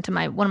talking to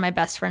one of my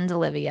best friends,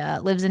 Olivia,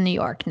 lives in New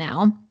York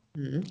now.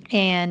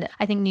 And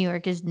I think New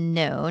York is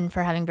known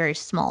for having very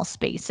small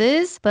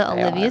spaces, but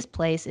Olivia's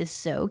place is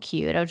so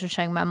cute. I was just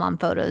showing my mom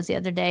photos the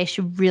other day. She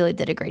really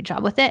did a great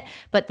job with it.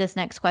 But this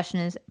next question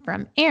is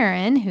from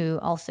Erin, who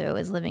also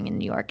is living in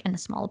New York in a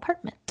small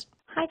apartment.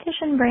 Hi, Tish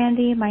and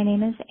Brandy. My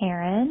name is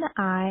Erin.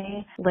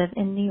 I live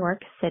in New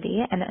York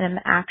City and I'm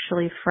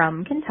actually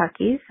from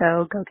Kentucky,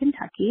 so go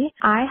Kentucky.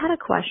 I had a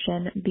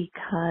question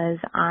because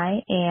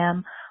I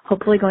am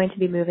hopefully going to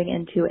be moving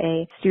into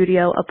a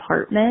studio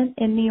apartment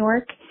in New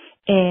York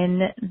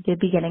in the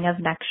beginning of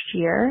next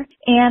year.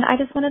 And I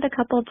just wanted a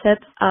couple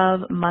tips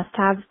of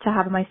must-haves to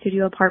have in my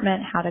studio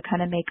apartment, how to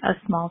kind of make a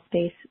small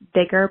space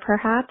bigger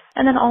perhaps.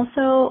 And then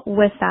also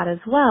with that as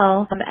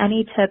well,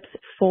 any tips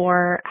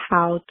for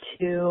how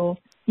to,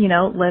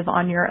 live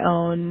on your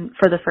own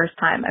for the first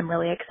time. I'm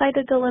really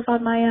excited to live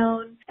on my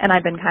own and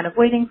I've been kind of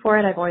waiting for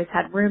it. I've always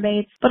had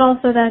roommates, but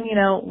also then,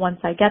 once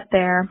I get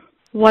there,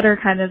 what are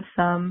kind of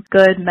some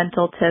good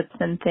mental tips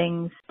and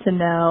things to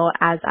know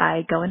as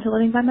I go into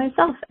living by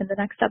myself in the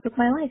next step of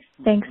my life?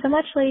 Thanks so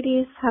much,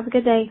 ladies. Have a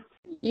good day.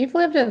 You've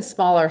lived in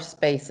smaller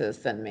spaces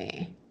than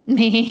me.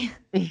 Me?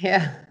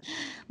 Yeah.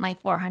 My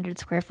 400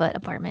 square foot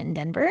apartment in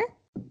Denver.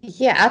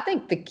 Yeah, I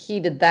think the key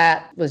to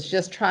that was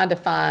just trying to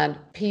find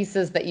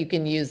pieces that you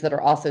can use that are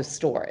also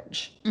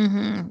storage.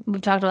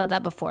 We've talked about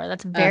that before.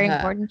 That's very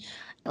important.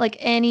 Like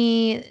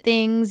any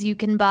things you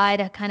can buy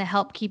to kind of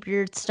help keep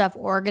your stuff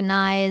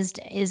organized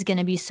is going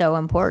to be so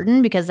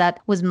important, because that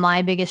was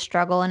my biggest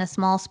struggle in a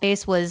small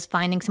space, was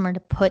finding somewhere to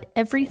put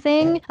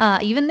everything.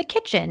 Even the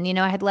kitchen,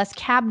 I had less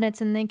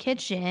cabinets in the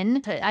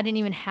kitchen. I didn't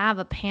even have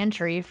a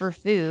pantry for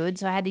food,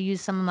 so I had to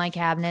use some of my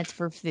cabinets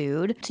for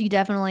food. So you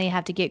definitely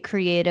have to get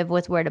creative with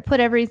with where to put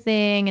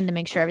everything and to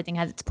make sure everything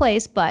has its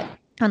place. But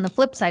on the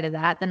flip side of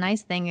that, the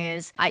nice thing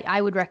is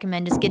I would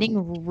recommend just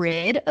getting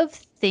rid of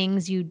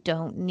things you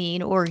don't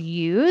need or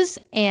use.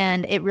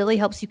 And it really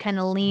helps you kind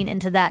of lean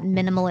into that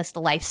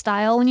minimalist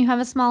lifestyle when you have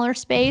a smaller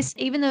space.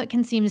 Even though it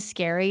can seem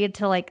scary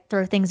to like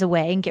throw things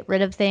away and get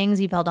rid of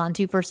things you've held on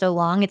to for so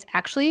long, it's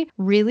actually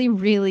really,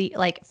 really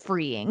like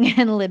freeing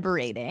and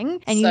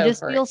liberating. And you So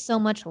just free. feel so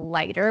much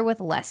lighter with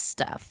less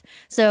stuff.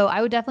 So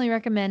I would definitely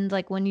recommend,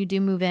 like, when you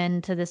do move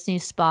into this new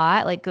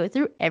spot, like, go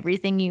through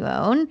everything you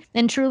own.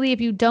 And truly,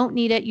 if you don't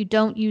need it, you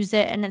don't use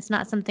it, and it's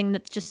not something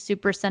that's just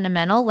super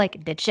sentimental,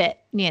 like, ditch it,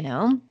 you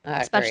know? I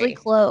Especially agree.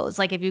 clothes.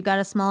 Like, if you've got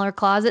a smaller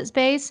closet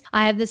space,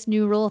 I have this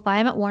new rule: if I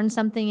haven't worn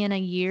something in a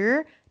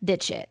year,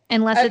 ditch it.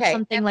 Unless it's Okay,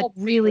 something and like let's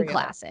be really real.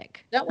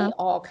 classic. Don't Huh? we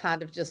all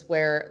kind of just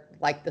wear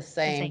like the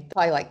same. same,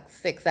 probably like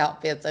 6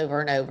 outfits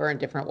over and over in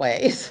different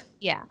ways?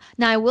 Yeah.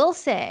 Now, I will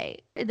say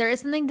there is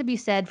something to be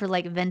said for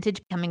like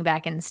vintage coming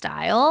back in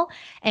style.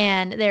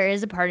 And there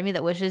is a part of me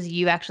that wishes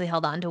you actually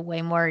held on to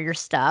way more of your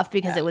stuff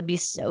because it would be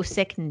so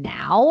sick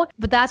now.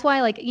 But that's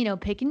why, like, you know,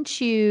 pick and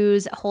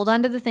choose, hold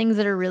on to the things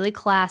that are really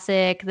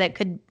classic that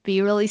could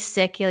be really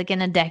sick like in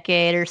a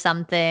decade or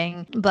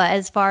something. But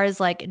as far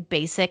as like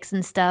basics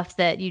and stuff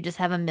that you just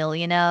have a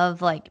million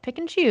of, like, pick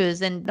and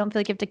choose and don't feel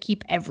like you have to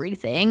keep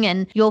everything.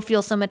 And you'll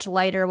feel so much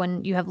lighter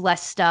when you have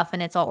less stuff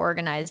and it's all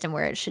organized and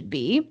where it should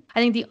be. I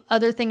think the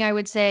other thing I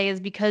would say is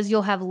because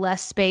you'll have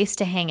less space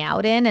to hang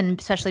out in, and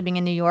especially being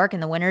in New York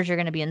in the winters, you're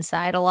going to be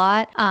inside a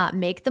lot.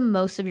 Make the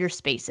most of your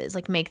spaces,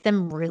 like make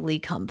them really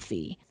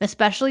comfy,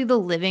 especially the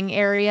living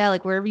area,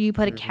 like wherever you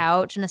put a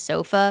couch and a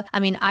sofa. I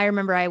mean, I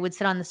remember I would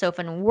sit on the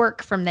sofa and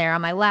work from there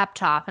on my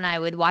laptop, and I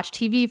would watch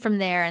TV from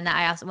there. And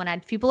I also, when I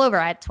had people over,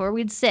 that's where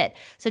we'd sit.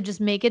 So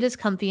just make it as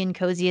comfy and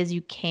cozy as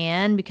you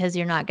can because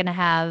you're not going to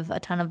have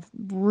a ton of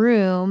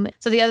room.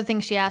 So the other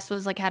thing she asked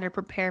was like how to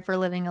prepare for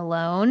living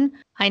alone.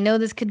 I know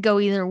this could go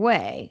either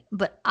way,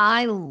 but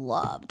I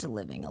loved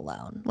living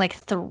alone, like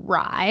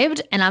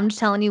thrived. And I'm just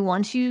telling you,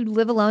 once you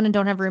live alone and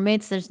don't have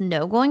roommates, there's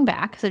no going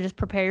back. So just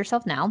prepare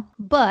yourself now.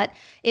 But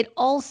it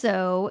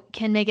also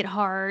can make it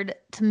hard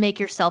to make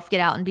yourself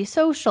get out and be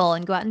social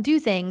and go out and do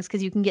things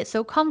because you can get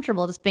so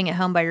comfortable just being at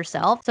home by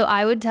yourself. So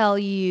I would tell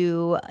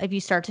you, if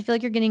you start to feel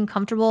like you're getting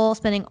comfortable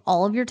spending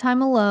all of your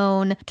time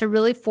alone, to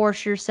really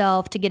force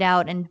yourself to get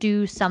out and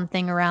do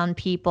something around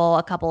people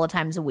a couple of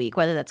times a week,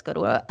 whether that's go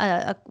to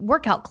a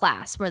workout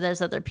class where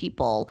there's other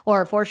people,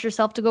 or force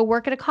yourself to go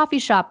work at a coffee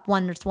shop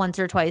once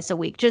or twice a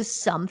week,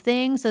 just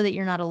something so that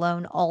you're not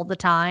alone all the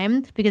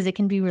time, because it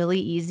can be really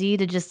easy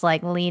to just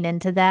like lean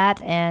into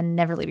that and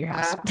never leave your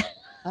house.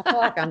 I feel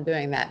like I'm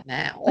doing that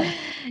now.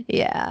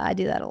 Yeah, I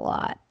do that a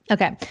lot.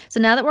 Okay, so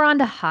now that we're on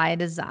to high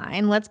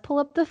design, let's pull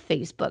up the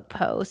Facebook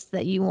post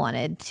that you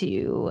wanted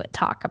to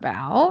talk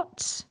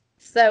about.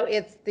 So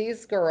it's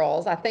these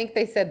girls, I think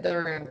they said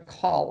they're in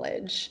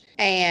college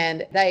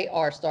and they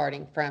are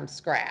starting from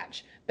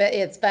scratch. But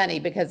it's funny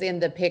because in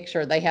the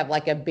picture they have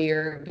like a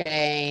beer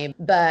game,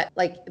 but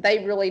like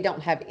they really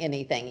don't have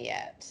anything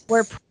yet.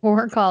 We're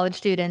poor college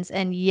students,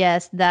 and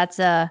yes, that's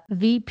a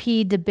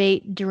VP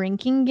debate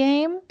drinking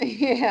game.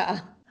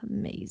 Yeah.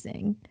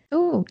 Amazing.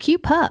 Ooh,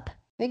 cute pup.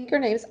 I think her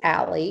name's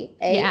Allie,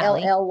 Yeah,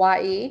 Allie.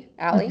 Allye,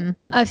 Allie.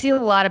 I see a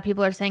lot of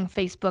people are saying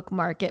Facebook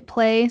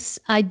Marketplace.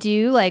 I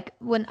do, like,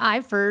 when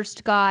I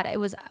first got, it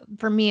was,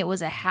 for me, it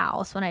was a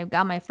house. When I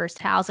got my first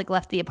house, like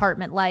left the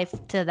apartment life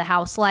to the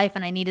house life,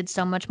 and I needed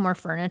so much more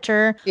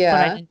furniture, but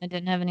Yeah. I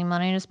didn't have any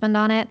money to spend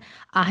on it.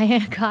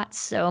 I got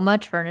so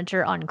much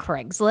furniture on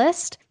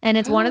Craigslist, and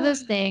it's one of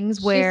those things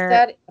She where,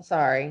 said,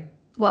 sorry.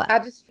 what?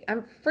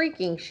 I'm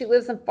freaking. She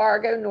lives in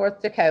Fargo,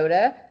 North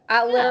Dakota.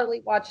 I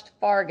literally watched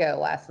Fargo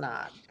last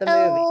night, the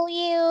Oh,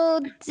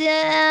 you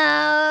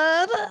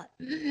did.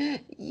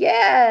 movie.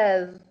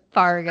 Yes.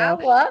 Fargo. I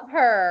love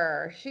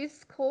her.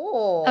 She's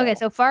cool. Okay,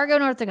 so Fargo,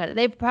 North Dakota.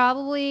 They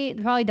probably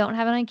don't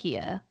have an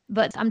IKEA,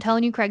 but I'm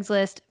telling you,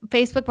 Craigslist,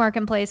 Facebook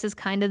Marketplace is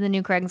kind of the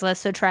new Craigslist,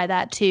 so try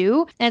that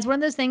too. And it's one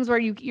of those things where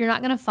you're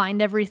not going to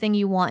find everything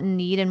you want and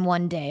need in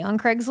one day on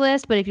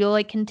Craigslist, but if you'll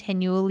like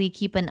continually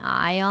keep an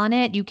eye on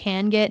it, you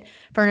can get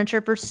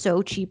furniture for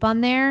so cheap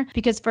on there,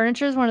 because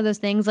furniture is one of those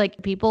things, like,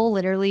 people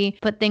literally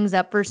put things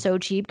up for so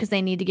cheap because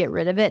they need to get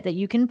rid of it, that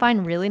you can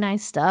find really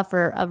nice stuff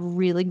for a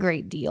really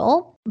great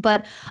deal.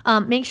 But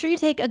make sure you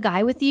take a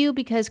guy with you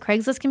because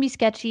Craigslist can be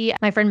sketchy.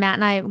 My friend Matt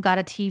and I got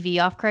a TV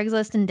off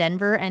Craigslist in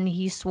Denver, and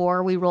he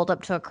swore we rolled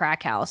up to a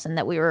crack house and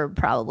that we were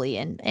probably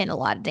in a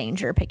lot of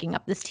danger picking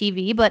up this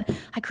TV. But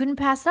I couldn't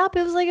pass it up.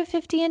 It was like a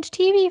 50-inch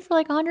TV for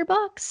like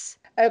 $100.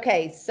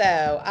 Okay,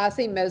 so I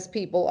see most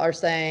people are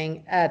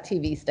saying a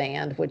TV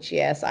stand, which,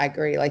 yes, I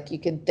agree. Like, you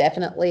could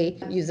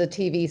definitely use a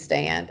TV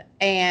stand.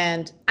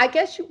 And I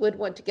guess you would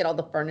want to get all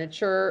the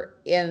furniture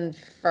in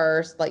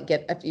first, like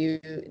get a few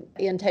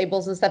end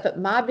tables and stuff. But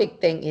my big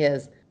thing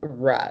is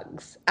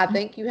rugs. I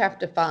think you have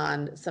to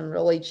find some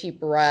really cheap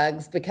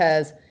rugs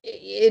because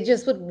it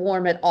just would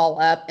warm it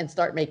all up and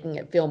start making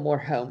it feel more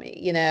homey,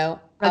 you know?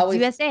 Rugs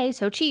USA,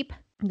 so cheap.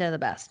 They're the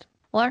best.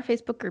 Well, our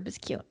Facebook group is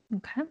cute.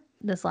 Okay.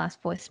 This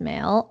last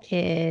voicemail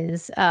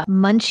is a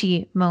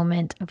Munchie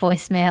moment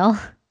voicemail.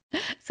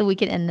 So we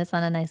can end this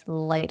on a nice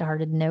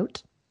lighthearted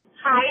note.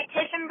 Hi,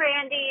 Tish and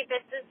Brandy.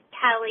 This is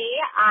Kelly.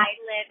 I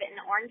live in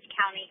Orange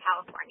County,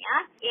 California,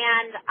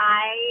 and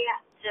I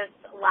just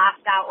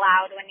laughed out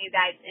loud when you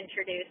guys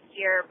introduced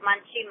your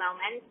munchie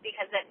moments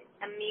because it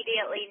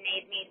immediately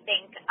made me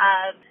think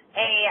of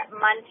a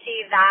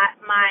munchie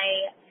that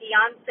my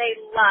fiance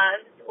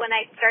loves. When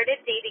I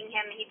started dating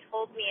him, he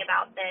told me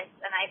about this,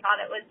 and I thought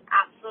it was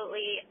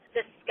absolutely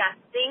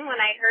disgusting when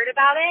I heard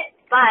about it,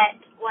 but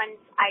once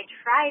I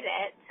tried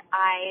it,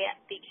 I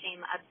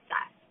became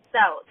obsessed.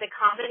 So the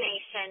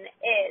combination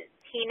is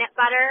peanut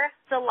butter,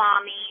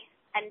 salami,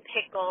 and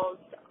pickles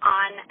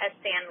on a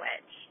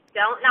sandwich.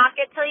 Don't knock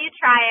it till you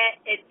try it.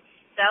 It's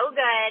so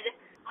good.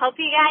 Hope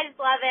you guys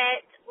love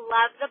it.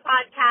 Love the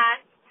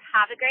podcast.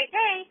 Have a great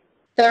day.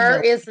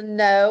 There is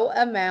no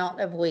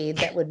amount of weed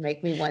that would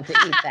make me want to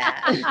eat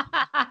that.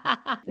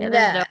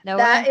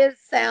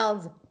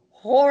 Sounds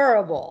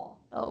horrible.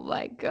 Oh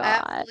my God.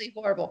 Absolutely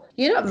horrible.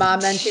 You know what my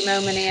munchie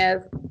moment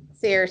is?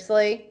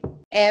 Seriously.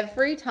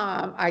 Every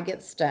time I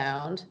get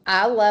stoned,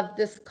 I love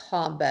this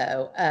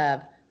combo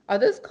of, are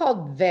those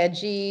called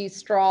veggie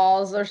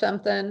straws or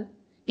something?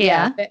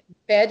 Yeah.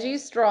 Veggie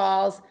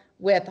straws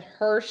with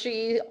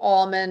Hershey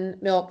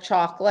almond milk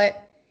chocolate.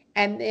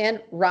 And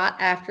then right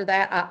after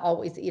that, I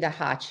always eat a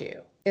hot chew.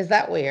 Is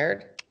that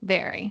weird?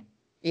 Very.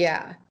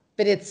 Yeah.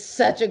 But it's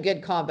such a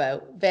good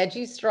combo.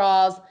 Veggie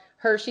straws,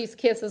 Hershey's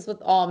Kisses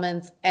with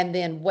almonds, and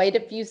then wait a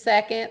few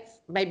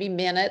seconds, maybe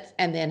minutes,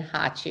 and then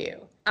hot chew.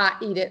 I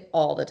eat it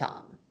all the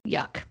time.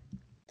 Yuck.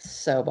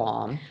 So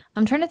bomb.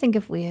 I'm trying to think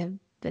if we have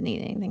been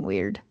eating anything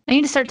weird. I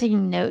need to start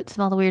taking notes of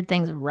all the weird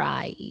things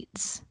Rye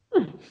eats.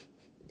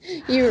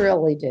 You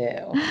really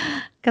do.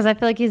 Because I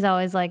feel like he's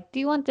always like, do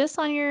you want this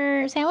on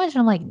your sandwich? And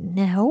I'm like,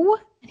 no.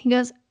 And he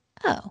goes,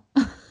 oh.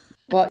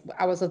 Well,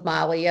 I was with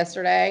Miley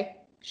yesterday.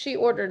 She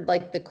ordered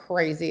like the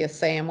craziest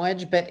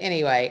sandwich. But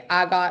anyway,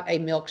 I got a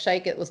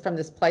milkshake. It was from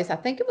this place. I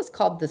think it was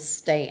called The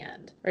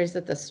Stand. Or is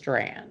it The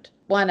Strand?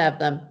 One of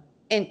them.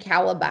 In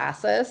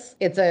Calabasas.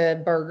 It's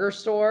a burger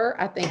store.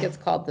 I think it's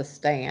called The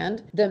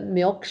Stand. The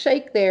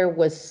milkshake there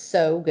was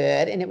so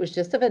good. And it was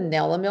just a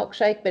vanilla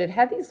milkshake, but it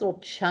had these little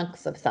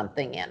chunks of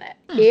something in it.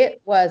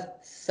 It was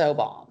so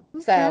bomb.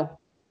 Okay. So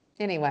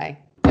anyway,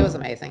 it was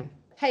amazing.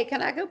 Hey,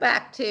 can I go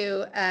back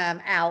to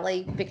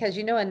Allie? Because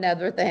you know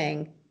another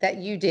thing that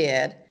you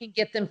did, you can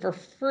get them for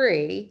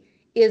free,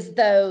 is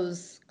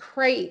those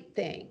crate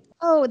things.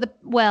 Oh,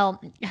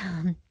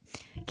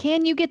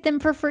 can you get them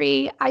for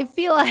free? I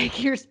feel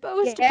like you're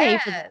supposed to pay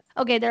for them.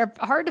 Okay, they're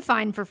hard to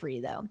find for free,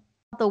 though.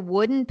 The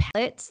wooden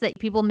pallets that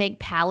people make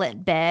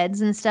pallet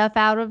beds and stuff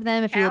out of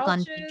them, if you look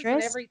on Pinterest.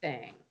 And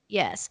everything.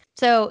 Yes.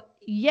 So,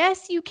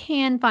 yes, you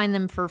can find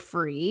them for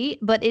free,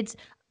 but it's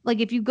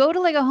like if you go to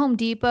like a Home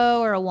Depot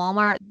or a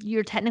Walmart,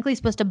 you're technically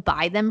supposed to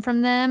buy them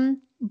from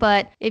them.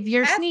 But if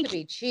you're sneaky, to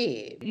be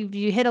cheap. If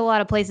you hit a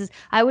lot of places,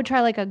 I would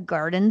try like a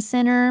garden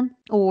center,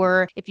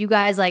 or if you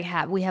guys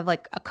we have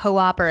like a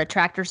co-op or a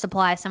Tractor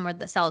Supply somewhere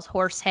that sells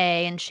horse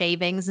hay and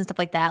shavings and stuff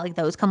like that. Like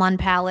those come on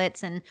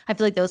pallets, and I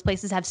feel like those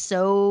places have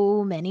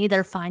so many.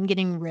 They're fine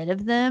getting rid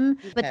of them.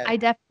 Okay. But I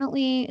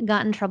definitely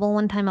got in trouble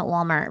one time at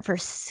Walmart for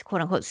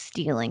quote unquote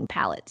stealing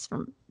pallets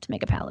to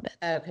make a pallet bed.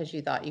 Oh, because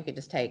you thought you could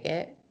just take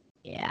it?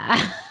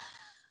 Yeah.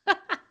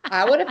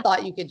 I would have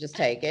thought you could just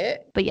take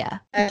it. But yeah.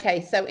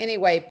 Okay. So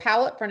anyway,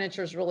 pallet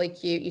furniture is really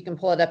cute. You can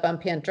pull it up on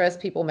Pinterest.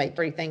 People make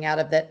everything out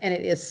of it. And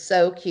it is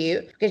so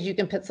cute because you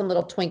can put some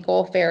little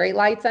twinkle fairy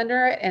lights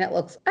under it and it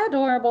looks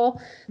adorable.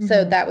 Mm-hmm.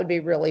 So that would be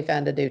really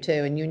fun to do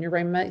too. And you and your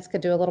roommates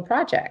could do a little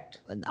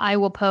project. I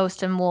will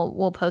post and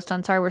we'll post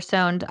on Sorry We're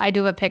Stoned. I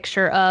do a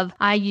picture of,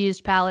 I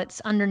used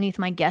pallets underneath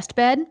my guest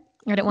bed.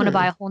 I didn't want to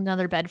buy a whole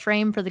nother bed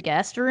frame for the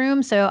guest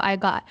room. So I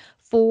got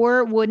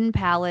 4 wooden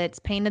pallets,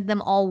 painted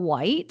them all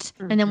white,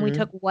 and then we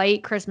took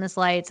white Christmas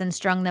lights and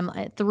strung them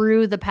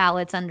through the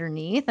pallets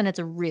underneath, and it's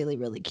really,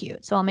 really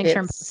cute. So I'll make sure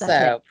I'm post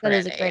that. That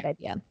is a great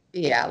idea.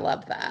 Yeah, I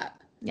love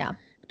that. Yeah.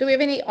 Do we have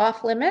any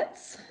off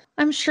limits?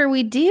 I'm sure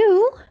we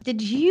do.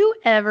 Did you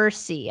ever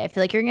see, I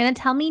feel like you're going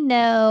to tell me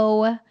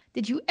no,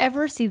 did you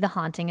ever see The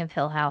Haunting of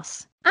Hill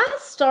House? I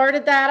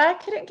started that. I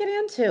couldn't get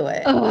into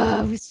it.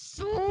 Oh, it was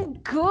so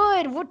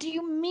good. What do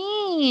you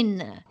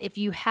mean? If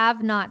you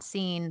have not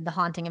seen The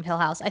Haunting of Hill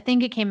House, I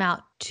think it came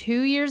out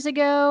 2 years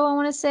ago, I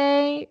want to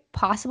say,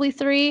 possibly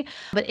 3,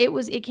 but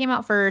it came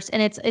out first,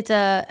 and it's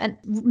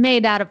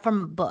made out of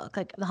from a book.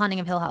 Like The Haunting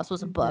of Hill House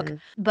was a book,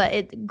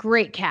 but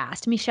great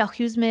cast. Michelle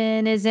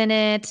Huisman is in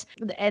it,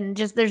 and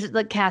just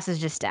the cast is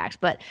just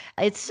stacked, but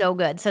it's so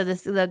good. So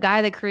the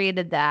guy that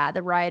created that,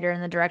 the writer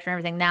and the director and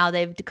everything, now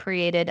they've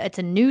created, it's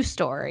a new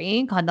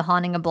story called The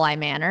Haunting of Bly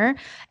Manor,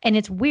 and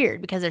it's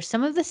weird because there's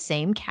some of the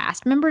same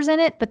cast members in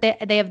it, but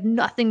they have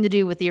nothing to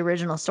do with the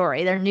original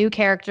story. They're new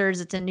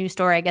characters. It's a new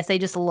story. I guess they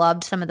just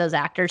loved some of those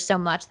actors so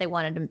much they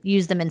wanted to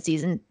use them in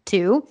season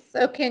 2.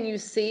 So can you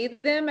see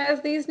them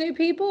as these new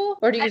people,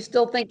 or do you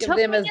still think of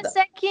them as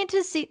second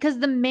to see, because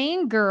the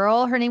main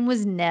girl, her name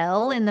was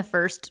Nell in the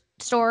first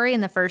story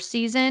in the first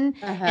season,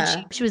 and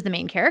Uh-huh. she was the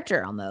main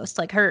character almost.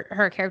 Like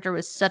her character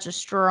was such a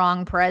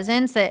strong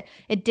presence that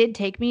it did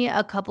take me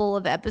a couple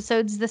of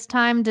episodes this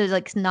time to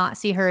like not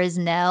see her as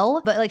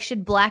Nell, but like she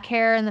had black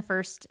hair in the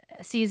first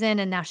season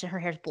and now her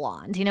hair's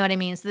blonde. You know what I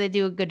mean? So they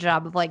do a good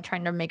job of like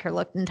trying to make her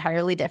look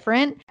entirely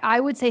different. I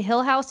would say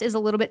Hill House is a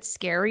little bit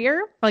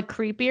scarier, like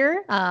creepier.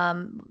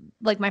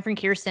 Like my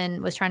friend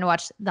Kirsten was trying to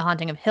watch The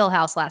Haunting of Hill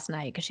House last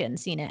night because she hadn't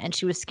seen it and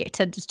she was scared.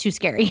 Said it's too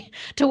scary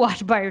to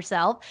watch by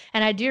herself.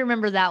 And I do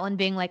remember that one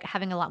being like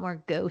having a lot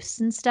more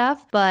ghosts and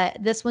stuff. But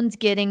this one's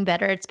getting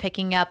better. It's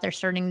picking up. They're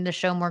starting to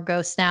show more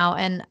ghosts now,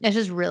 and it's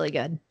just really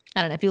good.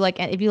 I don't know if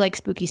you like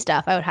spooky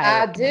stuff, I would highly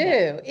I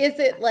recommend it. do. Is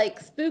it like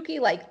spooky,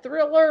 like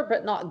thriller,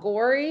 but not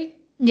gory?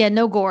 Yeah,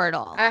 no gore at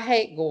all. I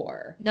hate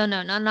gore. No,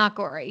 not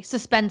gory.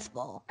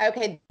 Suspenseful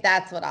Okay,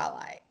 that's what I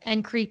like.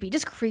 and creepy.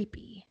 Just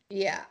creepy.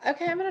 Yeah.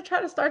 Okay, I'm gonna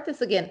try to start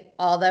this again.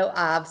 Although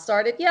I've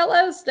started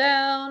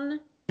Yellowstone.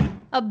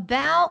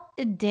 About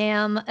a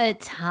damn a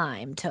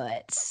time,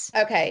 Toots.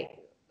 Okay,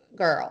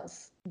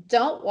 girls,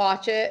 don't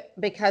watch it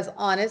because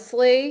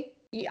honestly,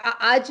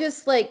 I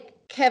just like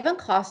Kevin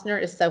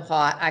Costner is so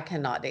hot. I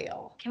cannot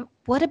deal.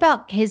 What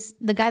about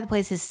the guy that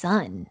plays his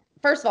son?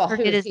 First of all, who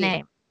Forget is his he?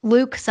 name.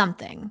 Luke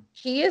something.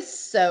 He is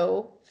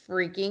so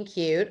freaking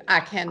cute.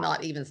 I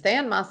cannot even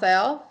stand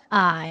myself.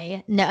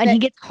 I know, and he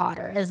gets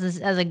hotter as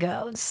it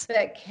goes.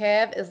 But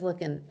Kev is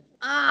looking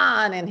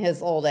fine in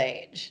his old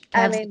age.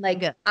 I Kev's mean,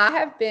 like good. I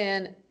have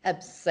been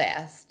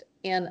obsessed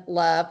in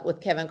love with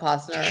Kevin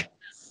Costner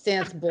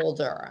since Bull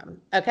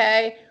Durham.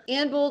 Okay,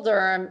 in Bull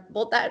Durham,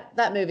 well,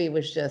 that movie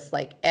was just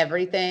like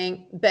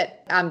everything.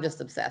 But I'm just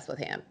obsessed with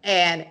him,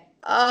 and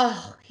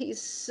oh,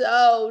 he's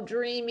so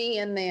dreamy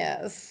in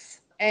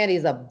this, and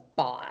he's a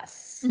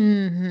boss.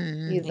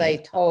 Mm-hmm. He's a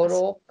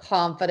total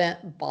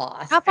confident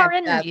boss. How far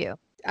And in are you?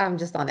 I'm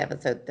just on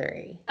episode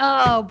 3.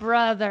 Oh,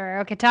 brother.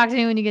 Okay, talk to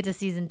me when you get to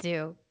season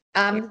 2.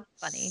 I'm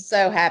funny.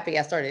 so happy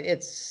I started.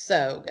 It's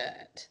so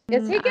good.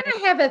 Is he going to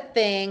have a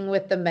thing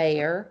with the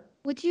mayor?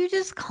 Would you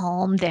just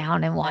calm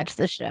down and watch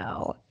the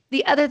show?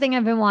 The other thing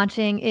I've been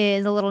watching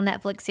is a little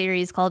Netflix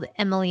series called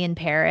Emily in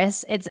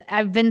Paris.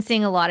 I've been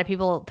seeing a lot of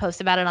people post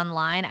about it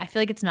online. I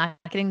feel like it's not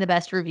getting the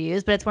best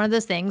reviews, but it's one of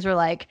those things where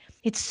like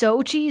it's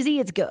so cheesy,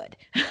 it's good.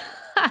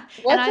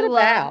 What's it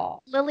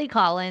about? Lily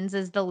Collins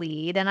is the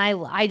lead, and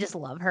I just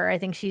love her. I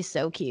think she's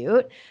so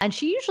cute. And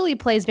she usually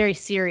plays very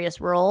serious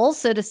roles.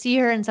 So to see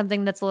her in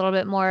something that's a little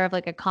bit more of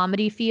like a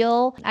comedy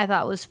feel, I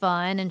thought was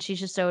fun. And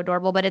she's just so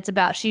adorable. But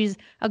she's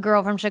a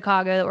girl from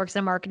Chicago that works in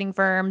a marketing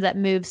firm that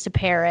moves to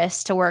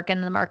Paris to work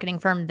in the marketing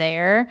firm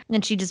there.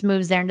 And she just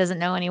moves there and doesn't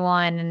know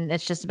anyone. And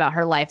it's just about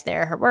her life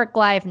there, her work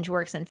life. And she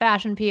works in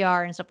fashion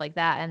PR and stuff like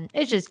that. And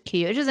it's just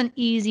cute. It's just an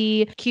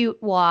easy,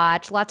 cute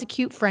watch. Lots of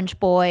cute French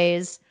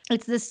boys.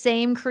 It's the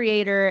same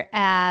creator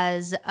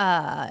as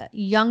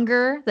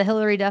Younger, the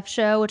Hilary Duff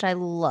show, which I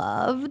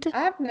loved.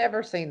 I've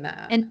never seen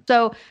that. And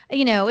so,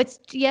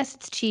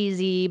 it's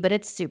cheesy, but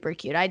it's super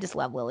cute. I just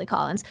love Lily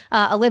Collins.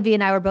 Olivia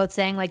and I were both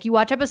saying, like, you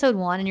watch episode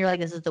 1 and you're like,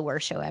 this is the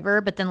worst show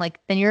ever. But then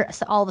you're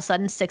all of a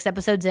sudden 6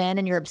 episodes in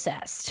and you're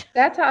obsessed.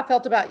 That's how I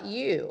felt about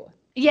You.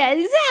 Yeah,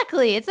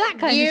 exactly. It's that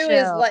kind of show.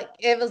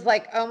 It was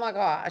like, oh my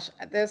gosh,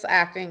 this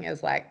acting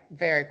is like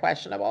very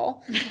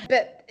questionable.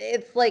 But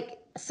it's like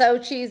so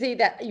cheesy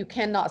that you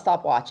cannot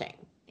stop watching.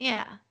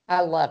 Yeah.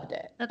 I loved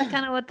it. That's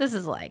kind of what this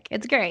is like.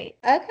 It's great.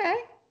 Okay.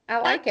 I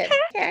like it.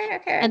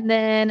 Okay. And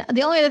then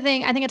the only other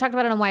thing, I think I talked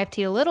about it on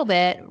YFT a little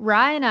bit.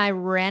 Rye and I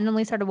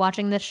randomly started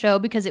watching this show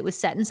because it was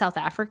set in South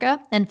Africa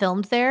and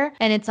filmed there.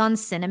 And it's on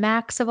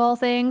Cinemax of all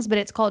things, but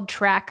it's called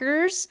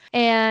Trackers.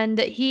 And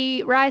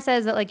Rye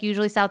says that like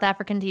usually South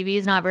African TV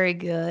is not very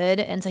good.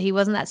 And so he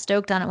wasn't that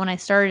stoked on it when I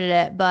started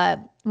it.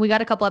 But we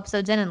got a couple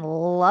episodes in and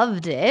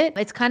loved it.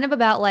 It's kind of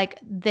about like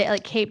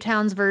Cape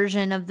Town's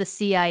version of the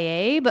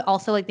CIA, but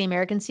also like the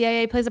American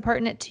CIA plays a part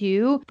in it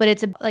too. But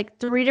it's like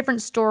 3 different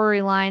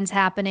storylines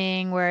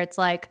happening where it's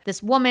like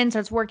this woman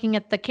starts working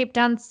at the Cape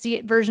Town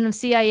version of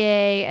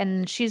CIA,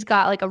 and she's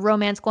got like a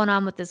romance going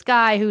on with this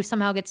guy who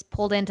somehow gets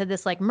pulled into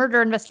this like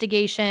murder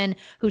investigation,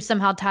 who's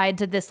somehow tied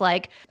to this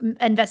like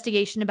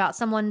investigation about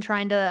someone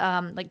trying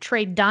to like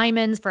trade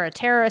diamonds for a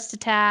terrorist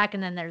attack,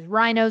 and then there's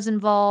rhinos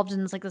involved,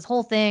 and it's like this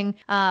whole thing.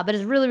 But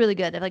it's really, really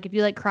good. If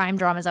you like crime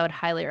dramas, I would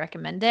highly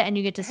recommend it. And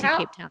you get to see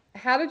Cape Town.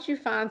 How did you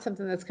find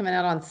something that's coming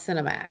out on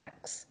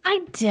Cinemax?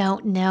 I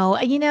don't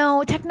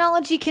know.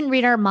 Technology can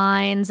read our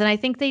minds. And I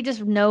think they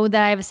just know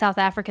that I have a South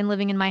African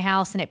living in my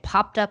house and it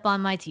popped up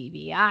on my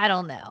TV. I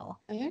don't know.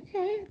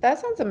 Okay. That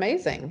sounds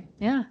amazing.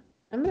 Yeah.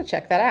 I'm going to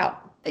check that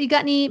out. You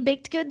got any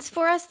baked goods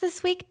for us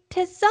this week,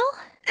 Tizzle?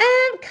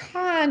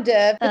 Kind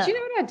of. But you know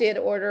what I did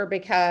order,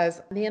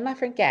 because me and my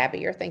friend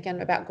Gabby are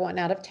thinking about going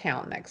out of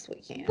town next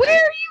weekend.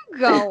 Where are you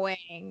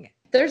going?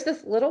 There's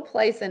this little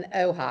place in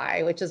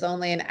Ojai, which is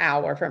only an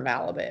hour from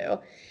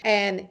Malibu.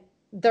 And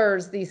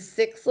there's these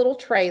 6 little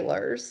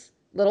trailers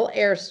little I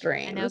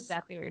Airstreams. know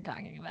exactly what you're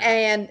talking about.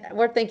 And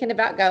we're thinking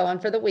about going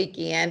for the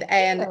weekend.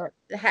 And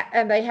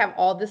and they have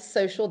all this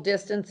social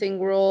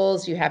distancing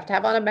rules. You have to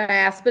have on a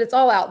mask, but it's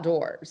all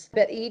outdoors.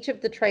 But each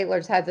of the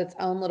trailers has its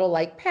own little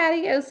like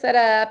patio set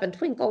up and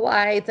twinkle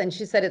lights. And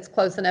she said it's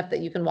close enough that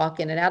you can walk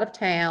in and out of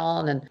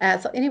town.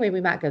 And so anyway,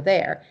 we might go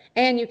there.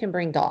 And you can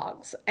bring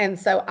dogs. And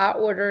so I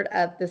ordered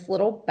this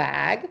little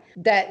bag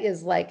that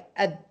is like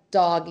a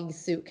doggy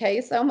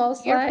suitcase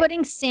almost. You're like.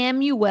 putting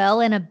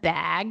Samuel in a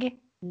bag?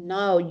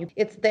 No,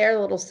 it's their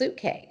little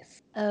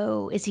suitcase.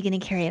 Oh, is he going to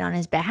carry it on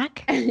his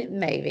back?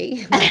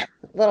 Maybe. A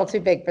little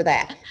too big for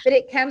that. But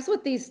it comes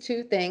with these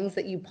two things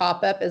that you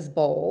pop up as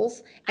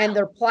bowls, and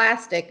they're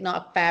plastic,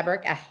 not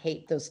fabric. I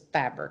hate those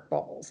fabric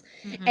bowls.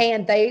 Mhm.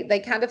 And they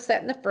kind of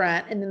set in the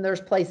front, and then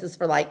there's places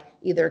for like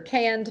either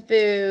canned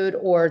food,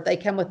 or they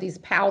come with these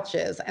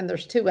pouches, and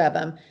there's two of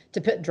them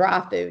to put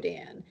dry food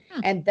in.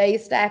 And they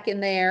stack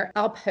in there.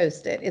 I'll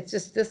post it. It's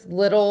just this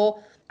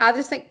little, I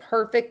just think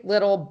perfect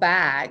little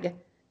bag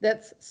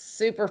that's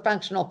super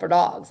functional for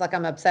dogs. Like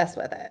I'm obsessed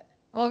with it.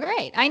 Well,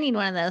 great. I need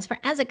one of those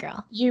as a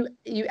girl. You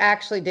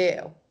actually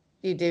do.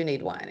 You do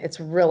need one. It's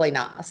really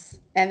nice.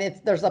 And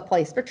there's a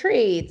place for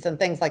treats and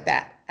things like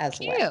that as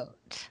well.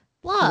 Cute.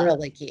 Love.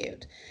 Really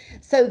cute.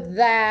 So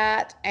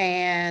that,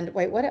 and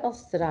wait, what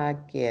else did I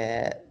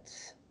get?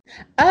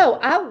 Oh,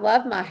 I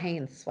love my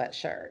Hanes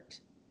sweatshirt.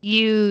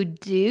 You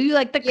do? You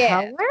like the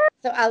color?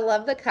 So I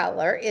love the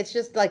color. It's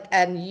just like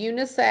a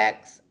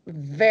unisex,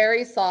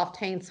 very soft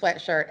Hanes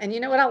sweatshirt. And you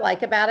know what I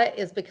like about it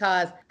is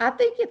because I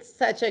think it's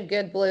such a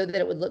good blue that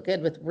it would look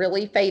good with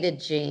really faded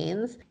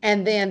jeans.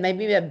 And then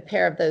maybe a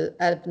pair of the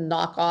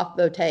knockoff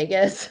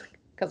Bottegas,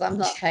 because I'm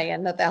not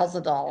paying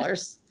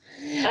 $1,000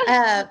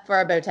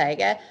 for a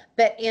Bottega,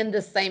 but in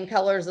the same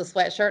color as the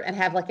sweatshirt and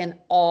have like an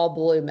all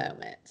blue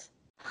moment.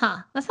 Huh.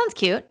 That sounds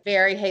cute.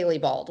 Very Haley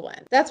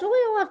Baldwin. That's really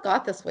all I've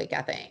got this week,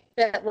 I think.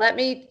 But let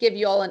me give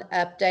you all an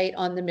update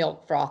on the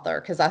milk frother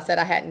because I said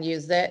I hadn't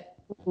used it.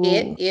 Ooh.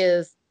 It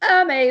is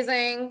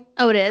amazing.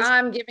 Oh, it is?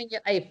 I'm giving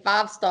it a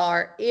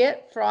 5-star.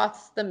 It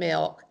froths the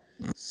milk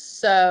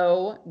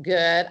so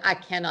good. I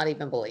cannot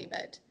even believe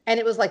it. And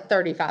it was like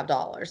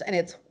 $35.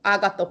 And I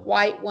got the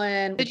white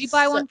one. Did you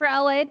buy one for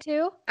LA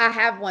too? I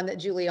have one that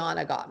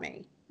Juliana got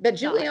me. But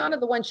Juliana,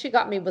 the one she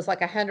got me was like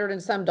 $100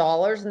 and some,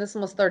 and this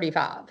one was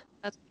 $35.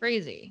 That's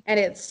crazy. And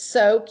it's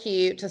so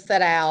cute to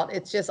set out.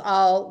 It's just,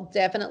 I'll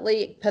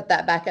definitely put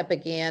that back up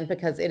again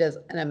because it is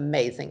an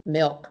amazing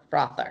milk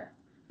frother.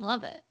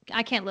 Love it.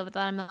 I can't live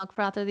without a milk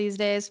frother these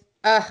days.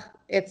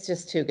 It's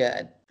just too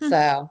good.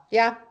 So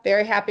yeah,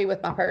 very happy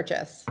with my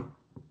purchase.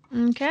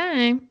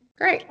 Okay.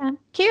 Great. Okay.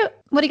 Cute.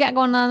 What do you got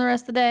going on the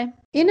rest of the day?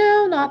 You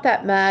know, not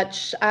that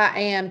much. I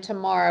am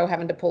tomorrow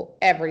having to pull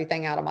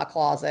everything out of my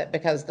closet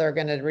because they're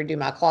going to redo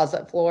my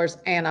closet floors,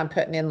 and I'm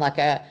putting in like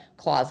a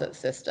closet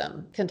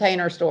system,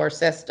 container store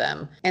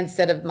system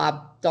instead of my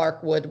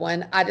dark wood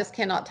one. I just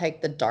cannot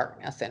take the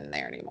darkness in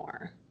there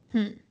anymore.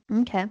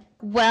 Okay.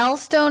 Well,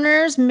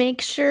 stoners,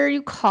 make sure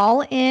you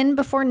call in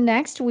before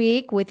next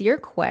week with your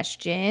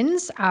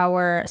questions.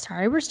 Our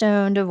Sorry We're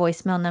Stoned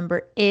voicemail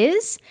number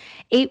is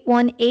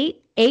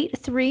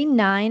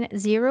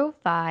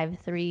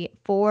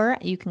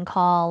 818-839-0534. You can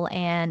call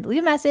and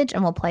leave a message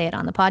and we'll play it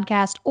on the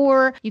podcast,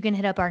 or you can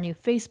hit up our new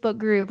Facebook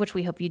group, which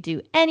we hope you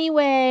do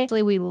anyway.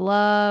 Actually, we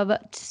love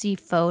to see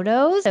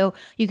photos, so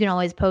you can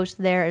always post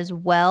there as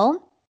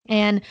well.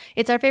 And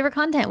it's our favorite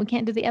content. We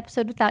can't do the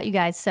episode without you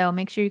guys. So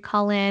make sure you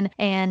call in.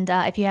 And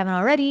if you haven't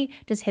already,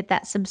 just hit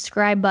that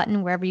subscribe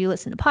button wherever you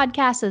listen to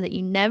podcasts so that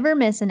you never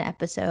miss an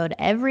episode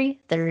every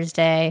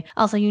Thursday.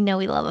 Also, we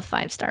love a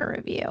 5-star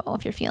review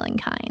if you're feeling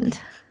kind.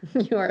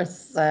 You are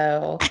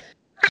so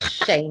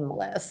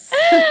shameless.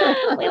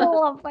 We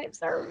love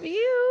 5-star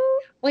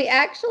review. We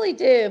actually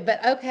do.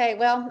 But okay,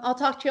 well, I'll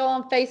talk to you all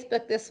on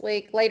Facebook this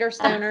week. Later,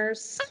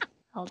 stoners.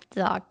 I'll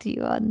talk to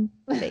you on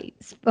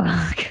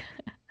Facebook.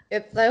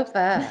 It's so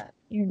fun.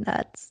 You're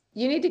nuts.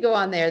 You need to go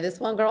on there.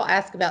 This one girl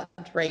asked about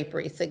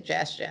drapery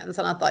suggestions,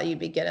 and I thought you'd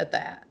be good at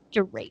that.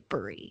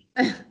 Drapery.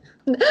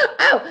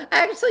 Oh,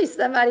 actually,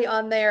 somebody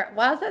on there.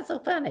 Why is that so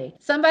funny?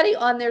 Somebody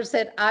on there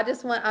said, I'm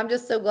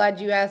just so glad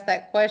you asked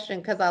that question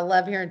because I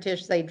love hearing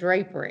Tish say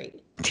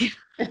drapery.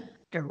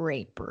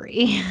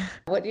 Drapery.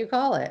 What do you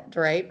call it?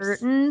 Drapes?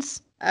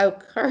 Curtains. Oh,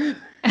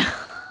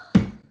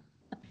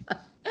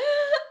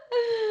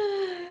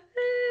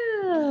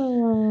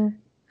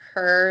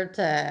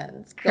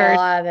 curtains.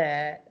 Got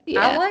it.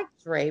 Yeah. I like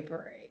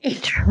drapery.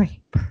 Drapery.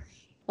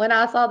 When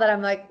I saw that,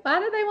 I'm like, why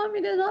do they want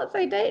me to not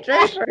say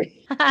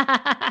drapery?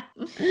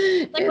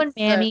 Like when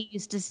Mammy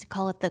used to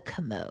call it the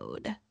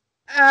commode.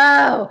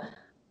 Oh,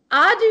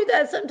 I do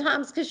that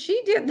sometimes because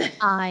she did that.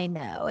 I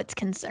know. It's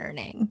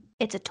concerning.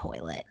 It's a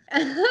toilet.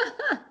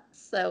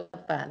 So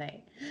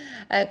funny.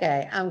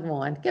 Okay, I'm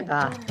going.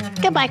 Goodbye.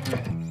 Goodbye.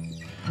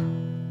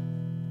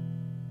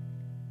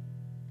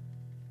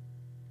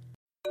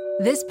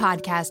 This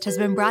podcast has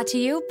been brought to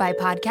you by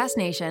Podcast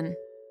Nation.